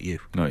here, but not you.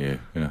 Not you,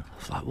 yeah. I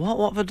was like,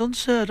 what have I done,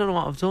 sir? I don't know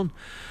what I've done.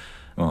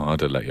 Oh,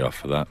 I'd have let you off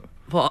for that.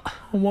 What?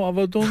 What have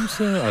I done,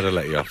 sir? I'd have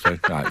let you off. So,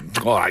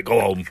 all right, go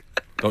home.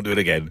 Don't do it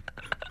again.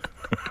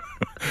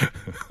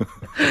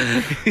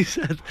 He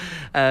said,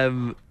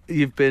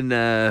 you've been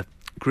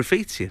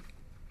graffitiing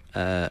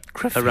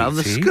around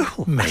the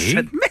school. Me? I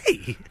said,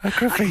 me? A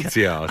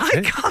graffiti artist?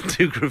 I can't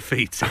do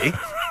graffiti.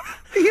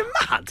 Are you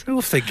mad? I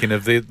was thinking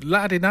of the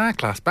lad in our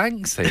class,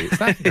 Banksy. It's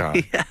that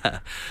guy. Yeah.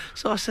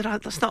 So I said,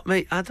 that's not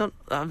me. I'm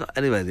not.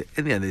 Anyway,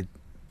 in the end,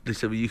 they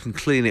said, well, you can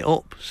clean it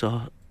up.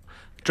 So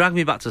drag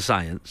me back to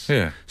science.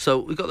 Yeah. So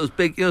we got those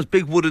big, those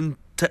big wooden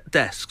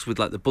desks with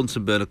like the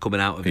Bunsen burner coming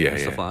out of it and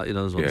stuff like that. You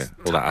know, those Yeah, ones.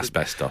 all that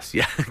asbestos.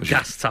 Yeah,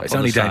 gas tap. It's on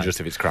only the side. dangerous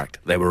if it's cracked.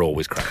 They were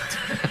always cracked.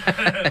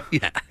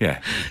 Yeah.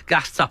 Yeah.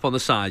 Gas tap on the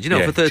side. You know,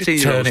 Yeah, for just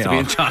 13-year-olds turn to it be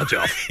in off. charge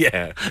of.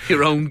 Yeah.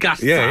 Your own gas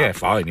tap. Yeah,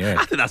 fine, yeah.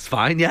 I think that's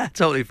fine. Yeah,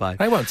 totally fine.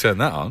 They won't turn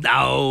that on.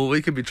 No,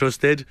 we can be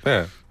trusted.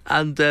 Yeah.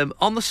 And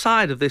on the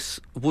side of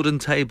this wooden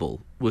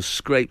table was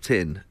scraped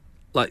in,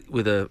 like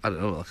with a, I don't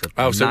know, like a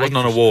Oh, so it knife. wasn't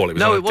on a wall, it was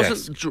no, on a it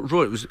wasn't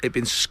drawn. It'd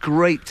been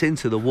scraped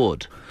into the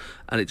wood,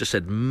 and it just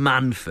said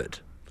Manford,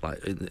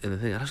 like in the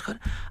thing. And I was going,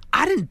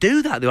 I didn't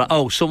do that. They were like,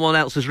 oh, someone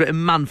else has written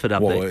Manford,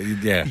 have What, they?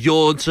 yeah.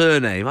 Your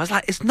surname. I was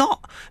like, it's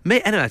not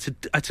me. Anyway, I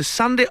had to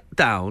sand it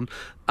down.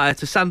 I had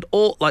to sand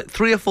all, like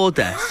 3 or 4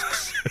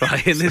 desks,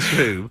 right, in this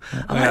room.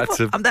 I had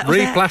to I was there.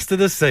 replaster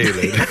the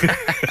ceiling.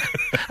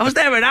 I was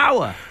there an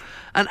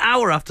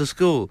hour after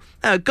school.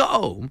 And I got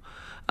home,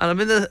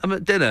 and I'm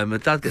at dinner. And my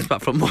dad gets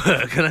back from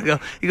work, and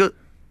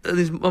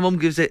my mum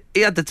gives it. He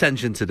had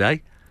detention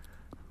today.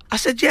 I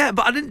said, yeah,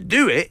 but I didn't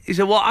do it. He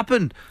said, what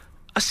happened?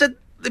 I said,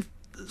 if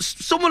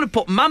someone had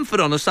put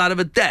Manford on the side of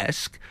a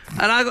desk,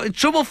 and I got in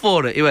trouble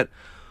for it. He went,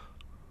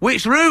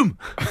 which room?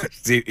 He I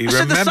said, the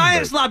remembered.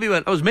 science lab. He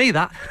went, that was me,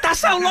 that.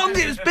 That's how long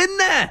it's been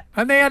there.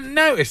 And they hadn't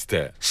noticed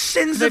it.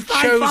 Sins They've of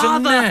thy chosen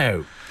father.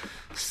 now.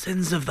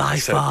 Sins of thy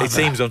So father. it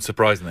seems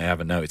unsurprising they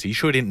haven't noticed. Are you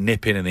sure he didn't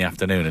nip in the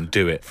afternoon and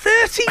do it?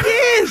 30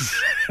 years!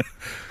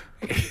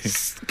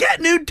 Get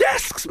new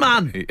desks,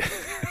 man!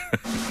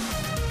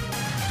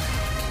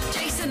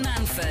 Jason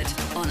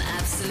Manford on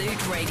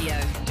Absolute Radio.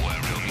 Where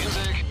real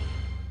music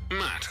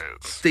matters.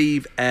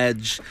 Steve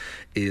Edge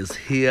is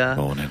here.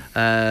 Morning.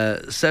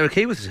 Sarah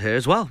Keyworth is here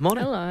as well.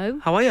 Morning. Hello.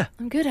 How are you?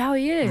 I'm good. How are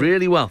you?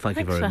 Really well, thank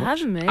you Thanks very for much.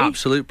 having me.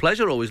 Absolute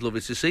pleasure. Always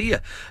lovely to see you.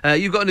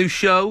 You've got a new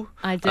show.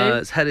 I do.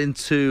 It's heading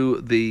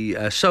to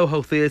the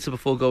Soho Theatre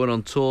before going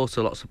on tour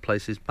to lots of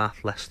places: Bath,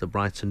 Leicester,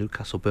 Brighton,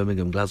 Newcastle,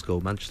 Birmingham, Glasgow,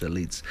 Manchester,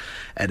 Leeds,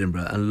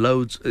 Edinburgh, and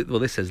loads. Well,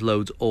 this says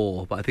loads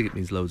or, but I think it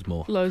means loads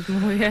more. Loads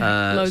more,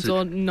 yeah. Loads so-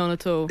 or none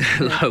at all.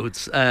 Yeah.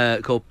 Loads.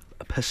 Called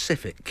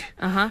Pacific.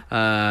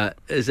 Uh-huh.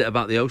 Is it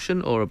about the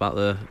ocean or about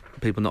the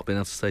people not being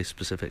able to say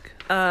specific?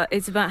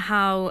 It's about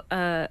how,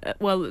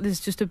 there's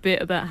just a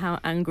bit about how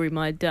angry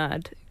my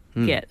dad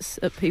gets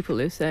at people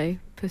who say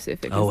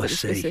Pacific Oh, I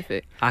instead of see.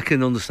 specific. I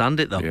can understand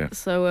it though. Yeah.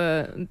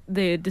 So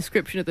the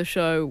description of the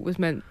show was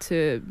meant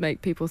to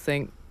make people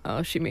think,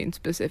 oh, she means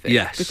specific.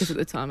 Yes. Because at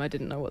the time I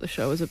didn't know what the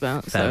show was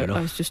about. Fair so enough.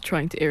 I was just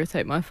trying to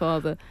irritate my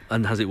father.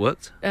 And has it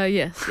worked? Yes,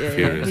 yeah,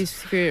 Furious. he's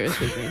furious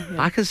with me.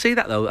 Yeah. I can see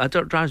that though. It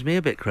drives me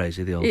a bit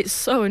crazy. The old. It's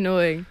so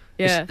annoying.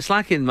 Yeah. It's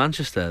like in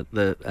Manchester.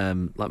 The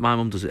like my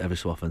mum does it every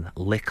so often.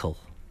 Lickle.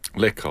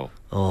 Lickle.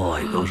 Oh,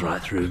 it goes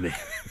right through me.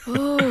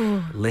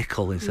 Oh,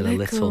 Lickle instead of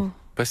little. little.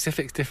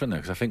 Pacific's different though,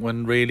 because I think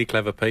when really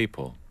clever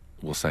people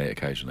will say it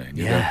occasionally, and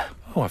you Yeah.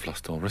 go, "Oh, I've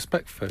lost all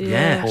respect for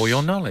Yes. all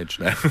your knowledge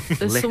now."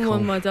 There's Lickle.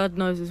 someone my dad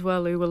knows as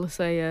well who will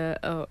say,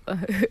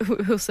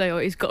 he'll say, oh,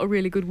 he's got a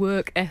really good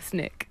work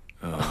ethic,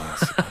 Oh,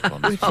 that's a bad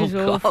one. which Oh, is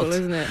awful, God.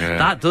 isn't it? Yeah.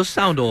 That does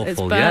sound awful.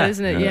 It's yeah. bad,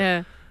 isn't it?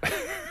 Yeah. Yeah.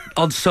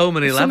 On so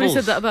many If somebody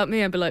levels. said that about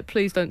me, I'd be like,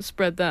 please don't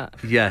spread that.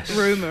 Yes.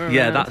 rumour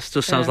Yeah, around. that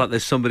just sounds Yeah. like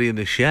there's somebody in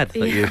the shed that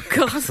Yeah, you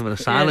God. from an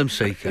asylum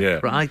seeker. Yeah.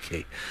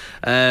 Crikey.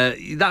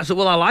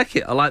 Well, I like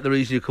it. I like the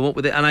reason you come up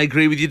with it, and I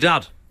agree with your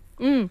dad.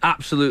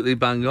 Absolutely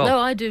bang on. No,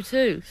 I do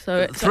too. So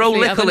it's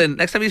Throw actually- Lickle in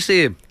next time you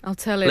see him. I'll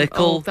tell him. Lickle.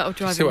 Oh, that'll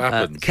drive See him. what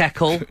happens.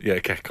 Keckle. Yeah,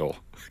 Keckle.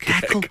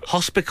 Keckle.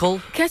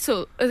 Hospital.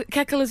 Kettle.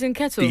 Keckle is in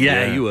kettle.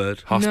 Yeah, you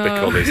heard.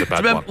 Hospital No. is a bad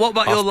Remember- one. what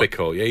about your-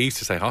 hospital? Yeah, he used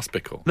to say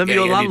hospital. Remember yeah,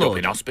 your he ended landlord? up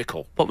in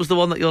hospital. What was the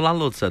one that your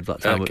landlord said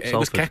that time at It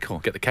was Salford?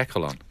 Keckle. Get the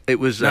Keckle on. It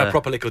was No,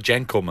 proper little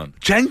gentleman.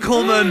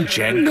 Gentleman.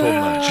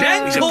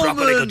 Gentleman. He's a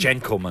proper little Gentleman.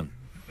 gentleman.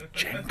 And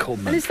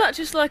Gentleman. is that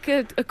just like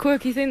a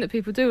quirky thing that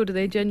people do, or do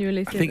they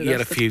genuinely I think think that he had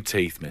a that's few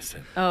teeth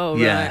missing. Oh,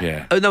 Yeah. right.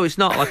 Yeah. Oh no, it's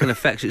not like an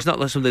affection. It's not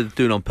like something they're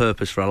doing on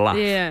purpose for a laugh.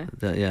 Yeah.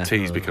 Yeah.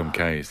 T's become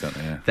K's, don't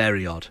they? Yeah.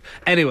 Very odd.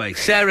 Anyway,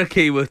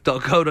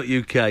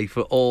 sarahkeyworth.co.uk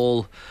for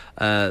all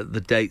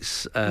the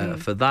dates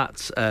for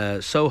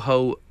that.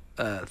 Soho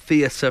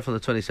Theatre from the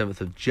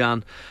 27th of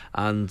Jan,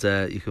 and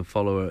you can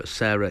follow her at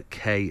Sarah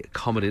K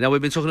Comedy. Now,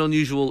 we've been talking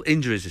unusual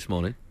injuries this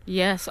morning.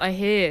 Yes, I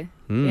hear.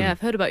 Yeah, I've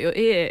heard about your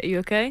ear. Are you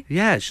okay?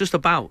 Yeah, it's just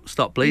about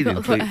stop You've bleeding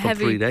got from a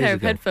heavy 3 days pair of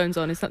ago. headphones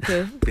on. Is that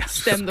to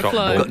stem the Got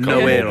flow? more- Got no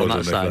Got ear more on that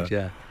buzzing side, over.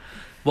 yeah.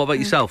 What about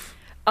yourself?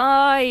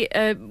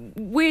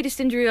 Weirdest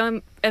injury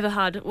I've ever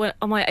had.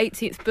 On my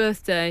 18th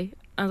birthday,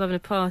 I was having a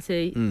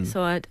party,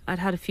 so I'd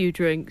had a few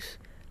drinks,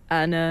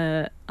 and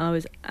I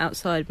was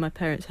outside my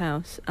parents'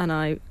 house, and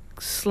I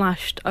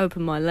slashed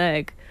open my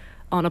leg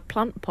on a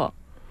plant pot.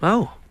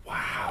 Oh,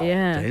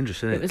 Yeah, dangerous,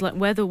 isn't it? It was like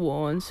weather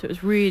worn, so it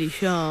was really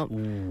sharp,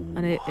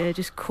 and it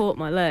just caught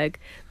my leg.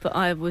 But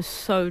I was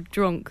so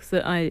drunk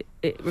that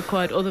it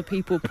required other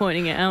people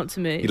pointing it out to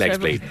me. Your leg's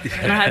everyone- bleeding.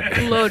 and I had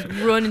blood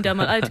running down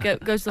my. I had to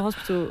go to the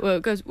hospital.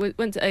 Well,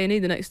 went to A&E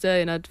the next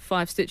day and had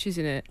 5 stitches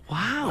in it.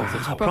 wow,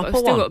 that's a I've proper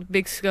still one. got a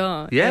big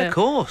scar. Yeah, of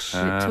course.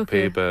 took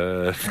Happy a-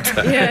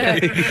 birthday. Yeah.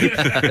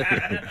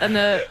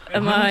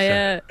 and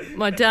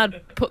my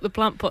dad put the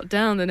plant pot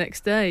down the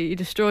next day. He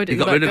destroyed it He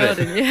in got the back rid of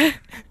it? garden. Yeah.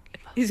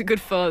 He's a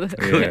good father.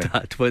 Good Yeah.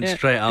 dad. Went Yeah.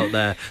 straight out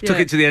there. Took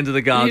Yeah. it to the end of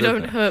the garden. You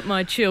don't hurt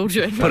my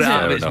children. Put it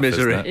out of Fair its enough,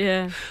 misery. isn't it?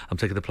 Yeah. I'm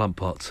taking the plant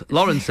pot.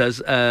 Lauren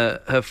says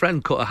her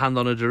friend cut her hand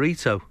on a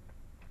Dorito.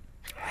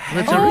 On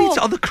a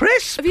Dorito, on the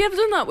crisp. Have you ever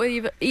done that where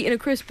you've eaten a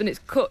crisp and it's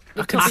cut?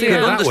 The can top I of see your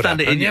can that hand? would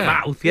understand it in happen, your yeah.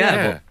 mouth, yeah,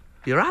 Yeah.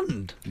 but your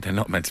hand. They're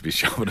not meant to be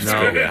sharp on a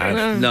screw.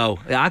 Yeah. No.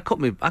 Yeah, I cut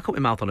my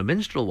mouth on a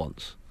minstrel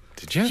once.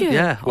 Did you? Yeah.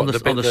 Yeah, What, on the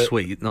bit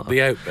sweet, not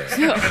the out bit.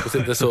 Was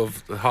it the sort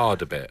of the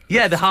harder bit?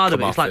 yeah, the harder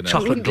Come bit. It's off like in a-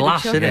 chocolate Wouldn't be the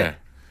glass, isn't chocolate. it?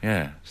 Yeah,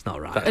 yeah. It's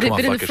not right. That- Had it Come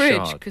been off in like the a fridge?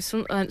 shard. Because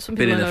some people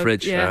Been in the know-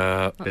 fridge.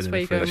 Yeah, been that's in where the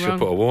you're fridge. going Should wrong.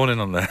 put a warning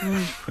on there.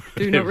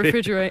 Do not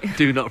refrigerate.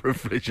 Do not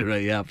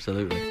refrigerate. Yeah,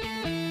 absolutely.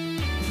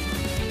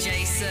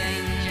 Jason.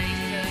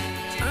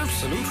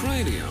 Absolute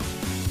Radio,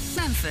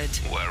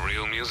 Manford. where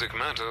real music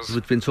matters.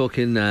 We've been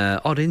talking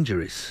odd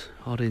injuries,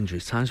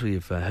 times where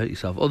you've hurt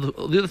yourself.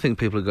 The other thing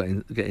people are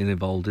getting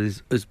involved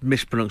is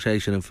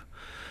mispronunciation of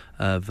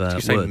Did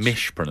you say words.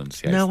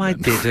 mispronunciation? No, I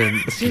then?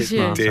 didn't. Did you?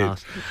 Smart Did.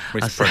 ass.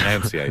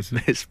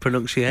 Mispronunciation.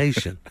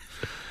 Mispronunciation.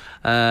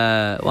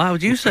 Why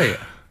would you say it?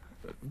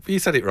 You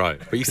said it right,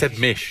 but you said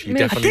mish. You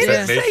Mish. definitely I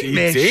didn't said mish. say You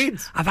mish. did.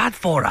 I've had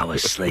 4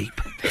 hours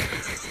sleep.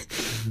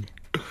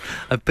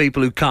 of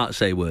people who can't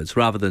say words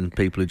rather than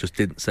people who just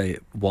didn't say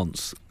it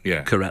once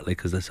correctly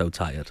because they're so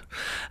tired.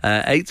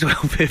 8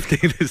 12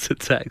 15 is the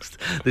text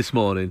this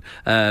morning.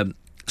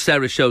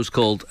 Sarah's show's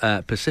called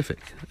Pacific,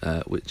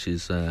 which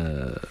is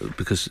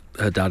because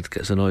her dad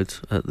gets annoyed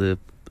at the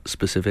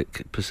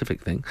specific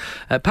Pacific thing.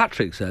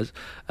 Patrick says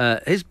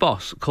his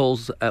boss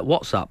calls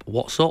WhatsApp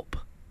 "What's up."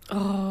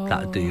 Oh,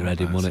 that'd do your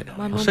head in, wouldn't it?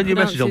 I'll send you a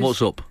message on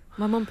 "What's up."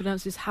 My mum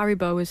pronounces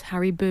Haribo as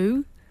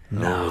Hariboo.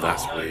 No,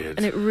 that's weird.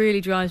 And it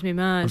really drives me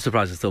mad. I'm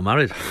surprised they're still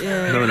married.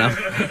 Yeah. No,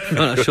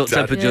 how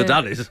short-tempered your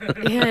dad is.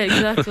 Yeah,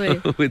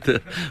 exactly. with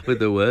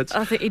the words.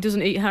 I think he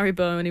doesn't eat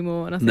Haribo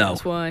anymore, and I think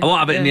that's why. I won't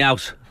have it in the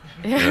house.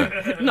 Yeah.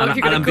 No,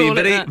 and I'm being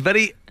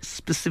very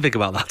specific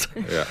about that.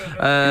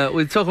 Yeah.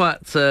 We're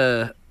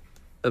talking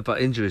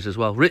about injuries as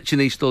well. Rich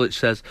in East Dulwich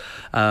says,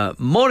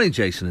 morning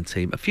Jason and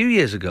team. A few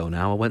years ago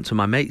now I went to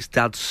my mate's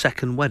dad's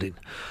second wedding.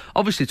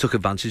 Obviously took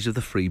advantage of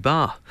the free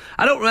bar.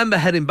 I don't remember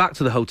heading back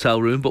to the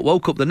hotel room, but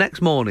woke up the next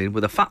morning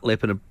with a fat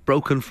lip and a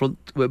broken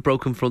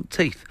front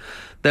teeth.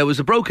 There was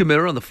a broken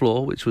mirror on the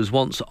floor, which was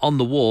once on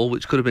the wall,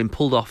 which could have been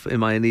pulled off in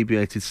my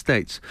inebriated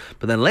states.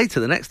 But then later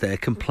the next day, a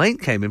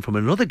complaint came in from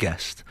another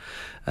guest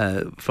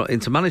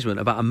into management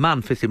about a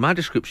man fitting my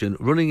description,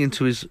 running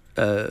into his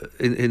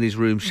in his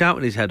room,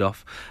 shouting his head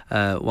off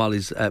while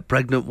his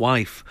pregnant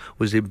wife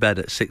was in bed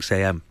at 6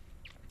 a.m.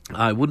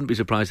 I wouldn't be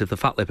surprised if the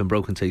fat lip and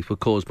broken teeth were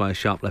caused by a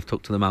sharp left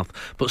hook to the mouth.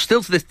 But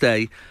still to this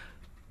day,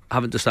 I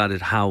haven't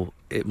decided how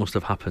it must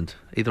have happened.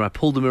 Either I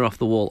pulled the mirror off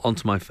the wall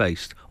onto my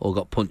face or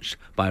got punched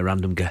by a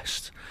random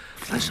guest.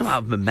 Like some out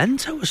of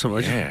Memento or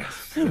something. I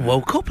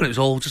woke up and it was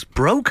all just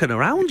broken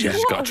around you. You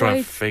just got to try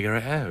and figure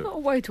it out. What a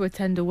way to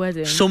attend a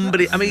wedding.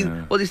 Somebody, I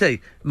mean, what do you say?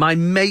 My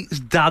mate's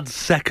dad's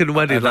second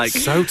wedding.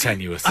 That's so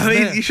tenuous. I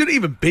mean, you shouldn't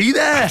even be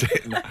there.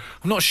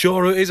 I'm not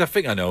sure who it is. I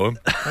think I know him.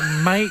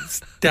 My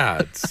mate's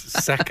dad's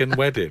second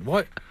wedding.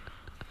 What?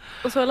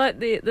 Also, I like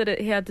that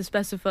he had to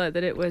specify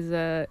that it was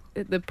the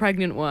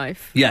pregnant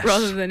wife, yes,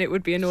 rather than it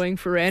would be annoying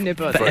for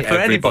anybody. For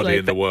everybody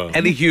in the world,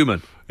 any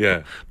human.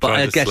 Yeah, but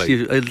I guess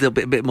you're a little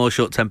bit more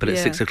short-tempered at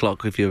 6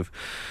 o'clock if you're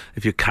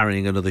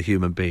carrying another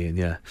human being.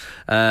 Yeah.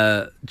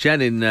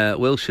 Jen in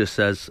Wiltshire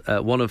says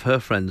one of her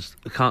friends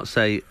can't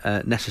say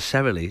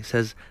necessarily,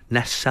 says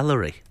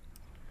necessary.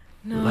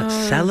 No. Like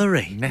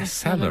celery.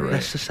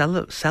 Necessary.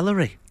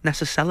 Celery.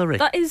 Necessary.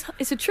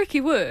 It's a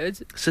tricky word.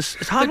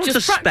 It's hard not to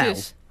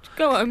practice. spell.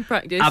 Go out and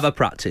practice. Have a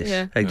practice.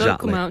 Yeah. Exactly. Don't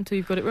come out until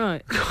you've got it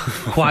right.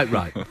 Quite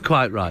right.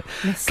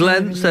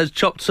 Glenn says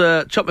chopped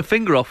my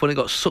finger off when it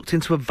got sucked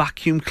into a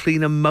vacuum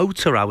cleaner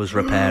motor I was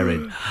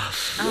repairing.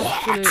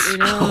 Absolutely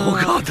not. Oh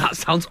God, that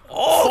sounds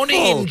awful.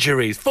 Funny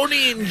injuries.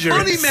 Funny,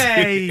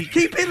 mate.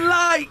 Keep it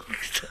light.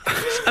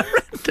 It's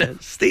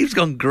horrendous. Steve's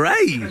gone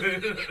grey.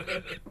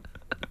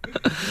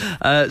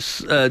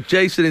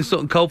 Jason in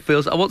Sutton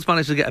Coldfields. I once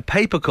managed to get a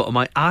paper cut on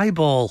my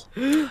eyeball.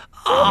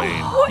 I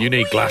mean, you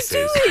need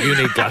glasses. You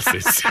need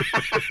glasses.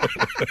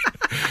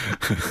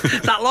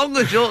 That long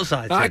or short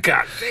side? I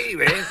can't see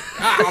this.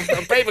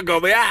 A paper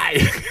got my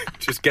eye.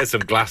 Just get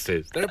some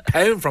glasses. They're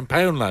 £1 from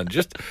Poundland.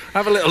 Just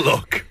have a little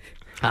look.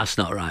 That's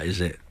not right, is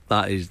it?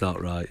 That is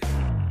not right.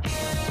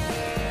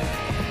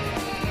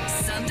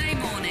 Sunday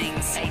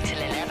mornings, 8 till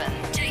 11.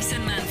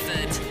 Jason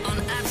Manford on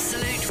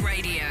Absolute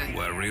Radio.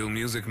 Where real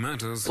music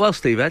matters. Well,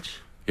 Steve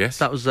Edge. Yes.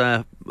 That was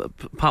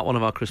part one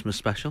of our Christmas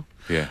special.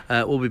 Yeah.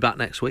 We'll be back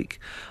next week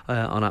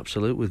on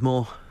Absolute with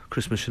more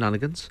Christmas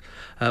shenanigans.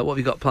 What have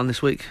you got planned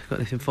this week? Got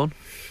anything fun?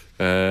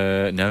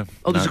 No.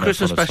 Oh, there's a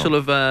Christmas fun at special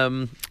of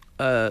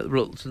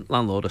Reluctant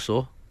Landlord I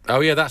saw.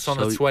 Oh, yeah, that's on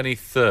the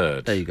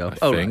 23rd. There you go.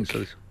 I think.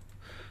 think.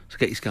 So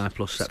get your Sky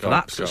Plus set for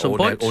that at some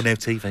point. Or no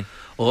TV.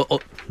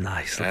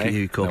 Nice, look at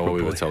you, corporate no,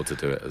 we boy. were told to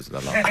do it as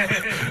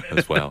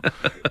well.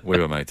 We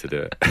were made to do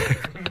it.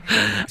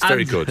 It's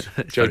very good.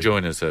 Joe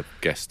Joyner's a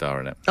guest star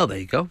in it. Oh, there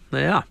you go.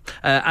 There you are.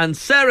 And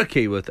Sarah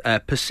Keyworth,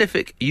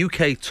 Pacific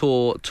UK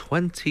Tour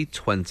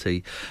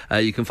 2020.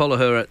 You can follow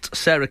her at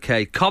Sarah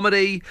K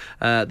Comedy.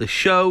 The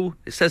show,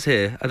 it says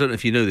here, I don't know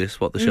if you knew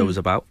this, what the show is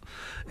about.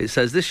 It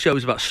says this show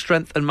is about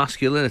strength and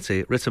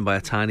masculinity, written by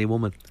a tiny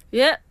woman.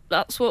 Yeah,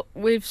 that's what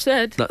we've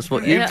said. That's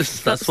what you've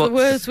just. That's the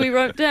words we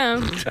wrote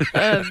down.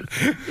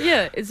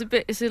 Yeah, it's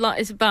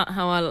about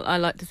how I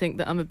like to think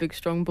that I'm a big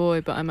strong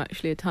boy, but I'm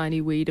actually a tiny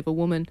weed of a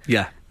woman.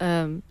 Yeah.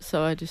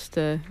 So I just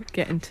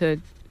get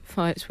into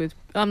fights with.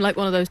 I'm like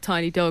one of those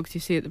tiny dogs you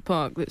see at the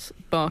park that's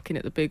barking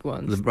at the big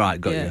ones. Right,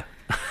 got you.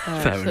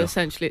 Fair so enough.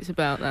 essentially, it's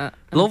about that.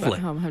 Lovely. About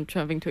how I'm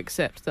having to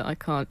accept that I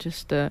can't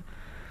just.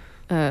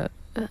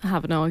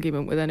 Have an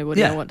argument with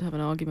anybody Yeah. I want to have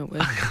an argument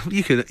with.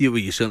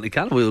 You certainly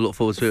can. We'll look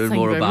forward to hearing Thank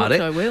more you very about much,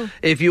 it. I will.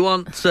 If you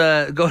want,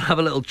 go and have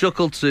a little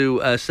chuckle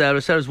to Sarah.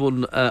 Sarah's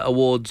won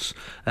awards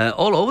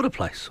all over the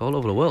place, all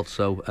over the world.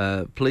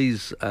 So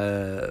please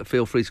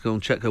feel free to go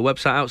and check her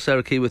website out,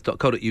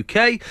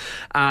 sarahkeyworth.co.uk.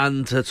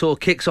 And her tour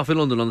kicks off in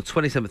London on the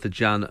 27th of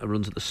Jan and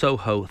runs at the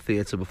Soho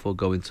Theatre before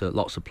going to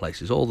lots of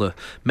places, all the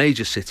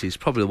major cities,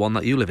 probably the one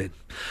that you live in.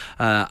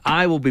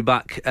 I will be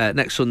back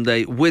next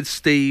Sunday with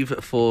Steve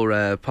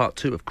for part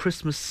 2 of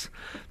Christmas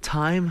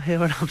time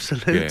here on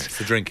Absolute. Yeah, it's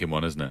the drinking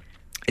one, isn't it?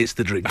 It's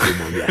the drinking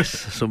one, yes.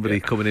 Somebody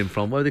coming in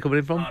from... Where are they coming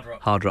in from?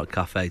 Hard Rock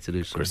Cafe to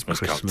do some Christmas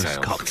cocktails.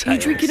 cocktails. Are you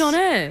drinking on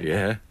air?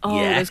 Yeah. Oh,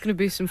 Yeah. there's going to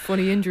be some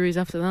funny injuries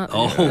after that.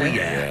 Oh,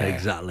 yeah,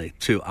 exactly.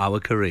 To our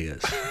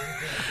careers.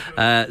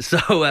 So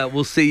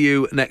we'll see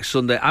you next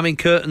Sunday. I'm in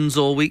Curtains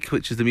all week,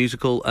 which is the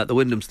musical at the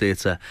Wyndham's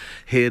Theatre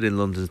here in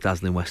London's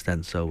dazzling West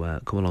End.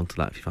 So come along to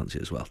that if you fancy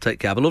it as well. Take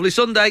care. Have a lovely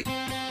Sunday.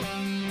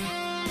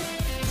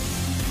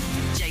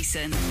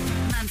 Jason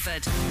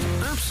Manford,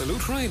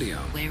 Absolute Radio.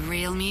 where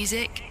real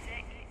music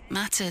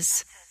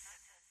matters.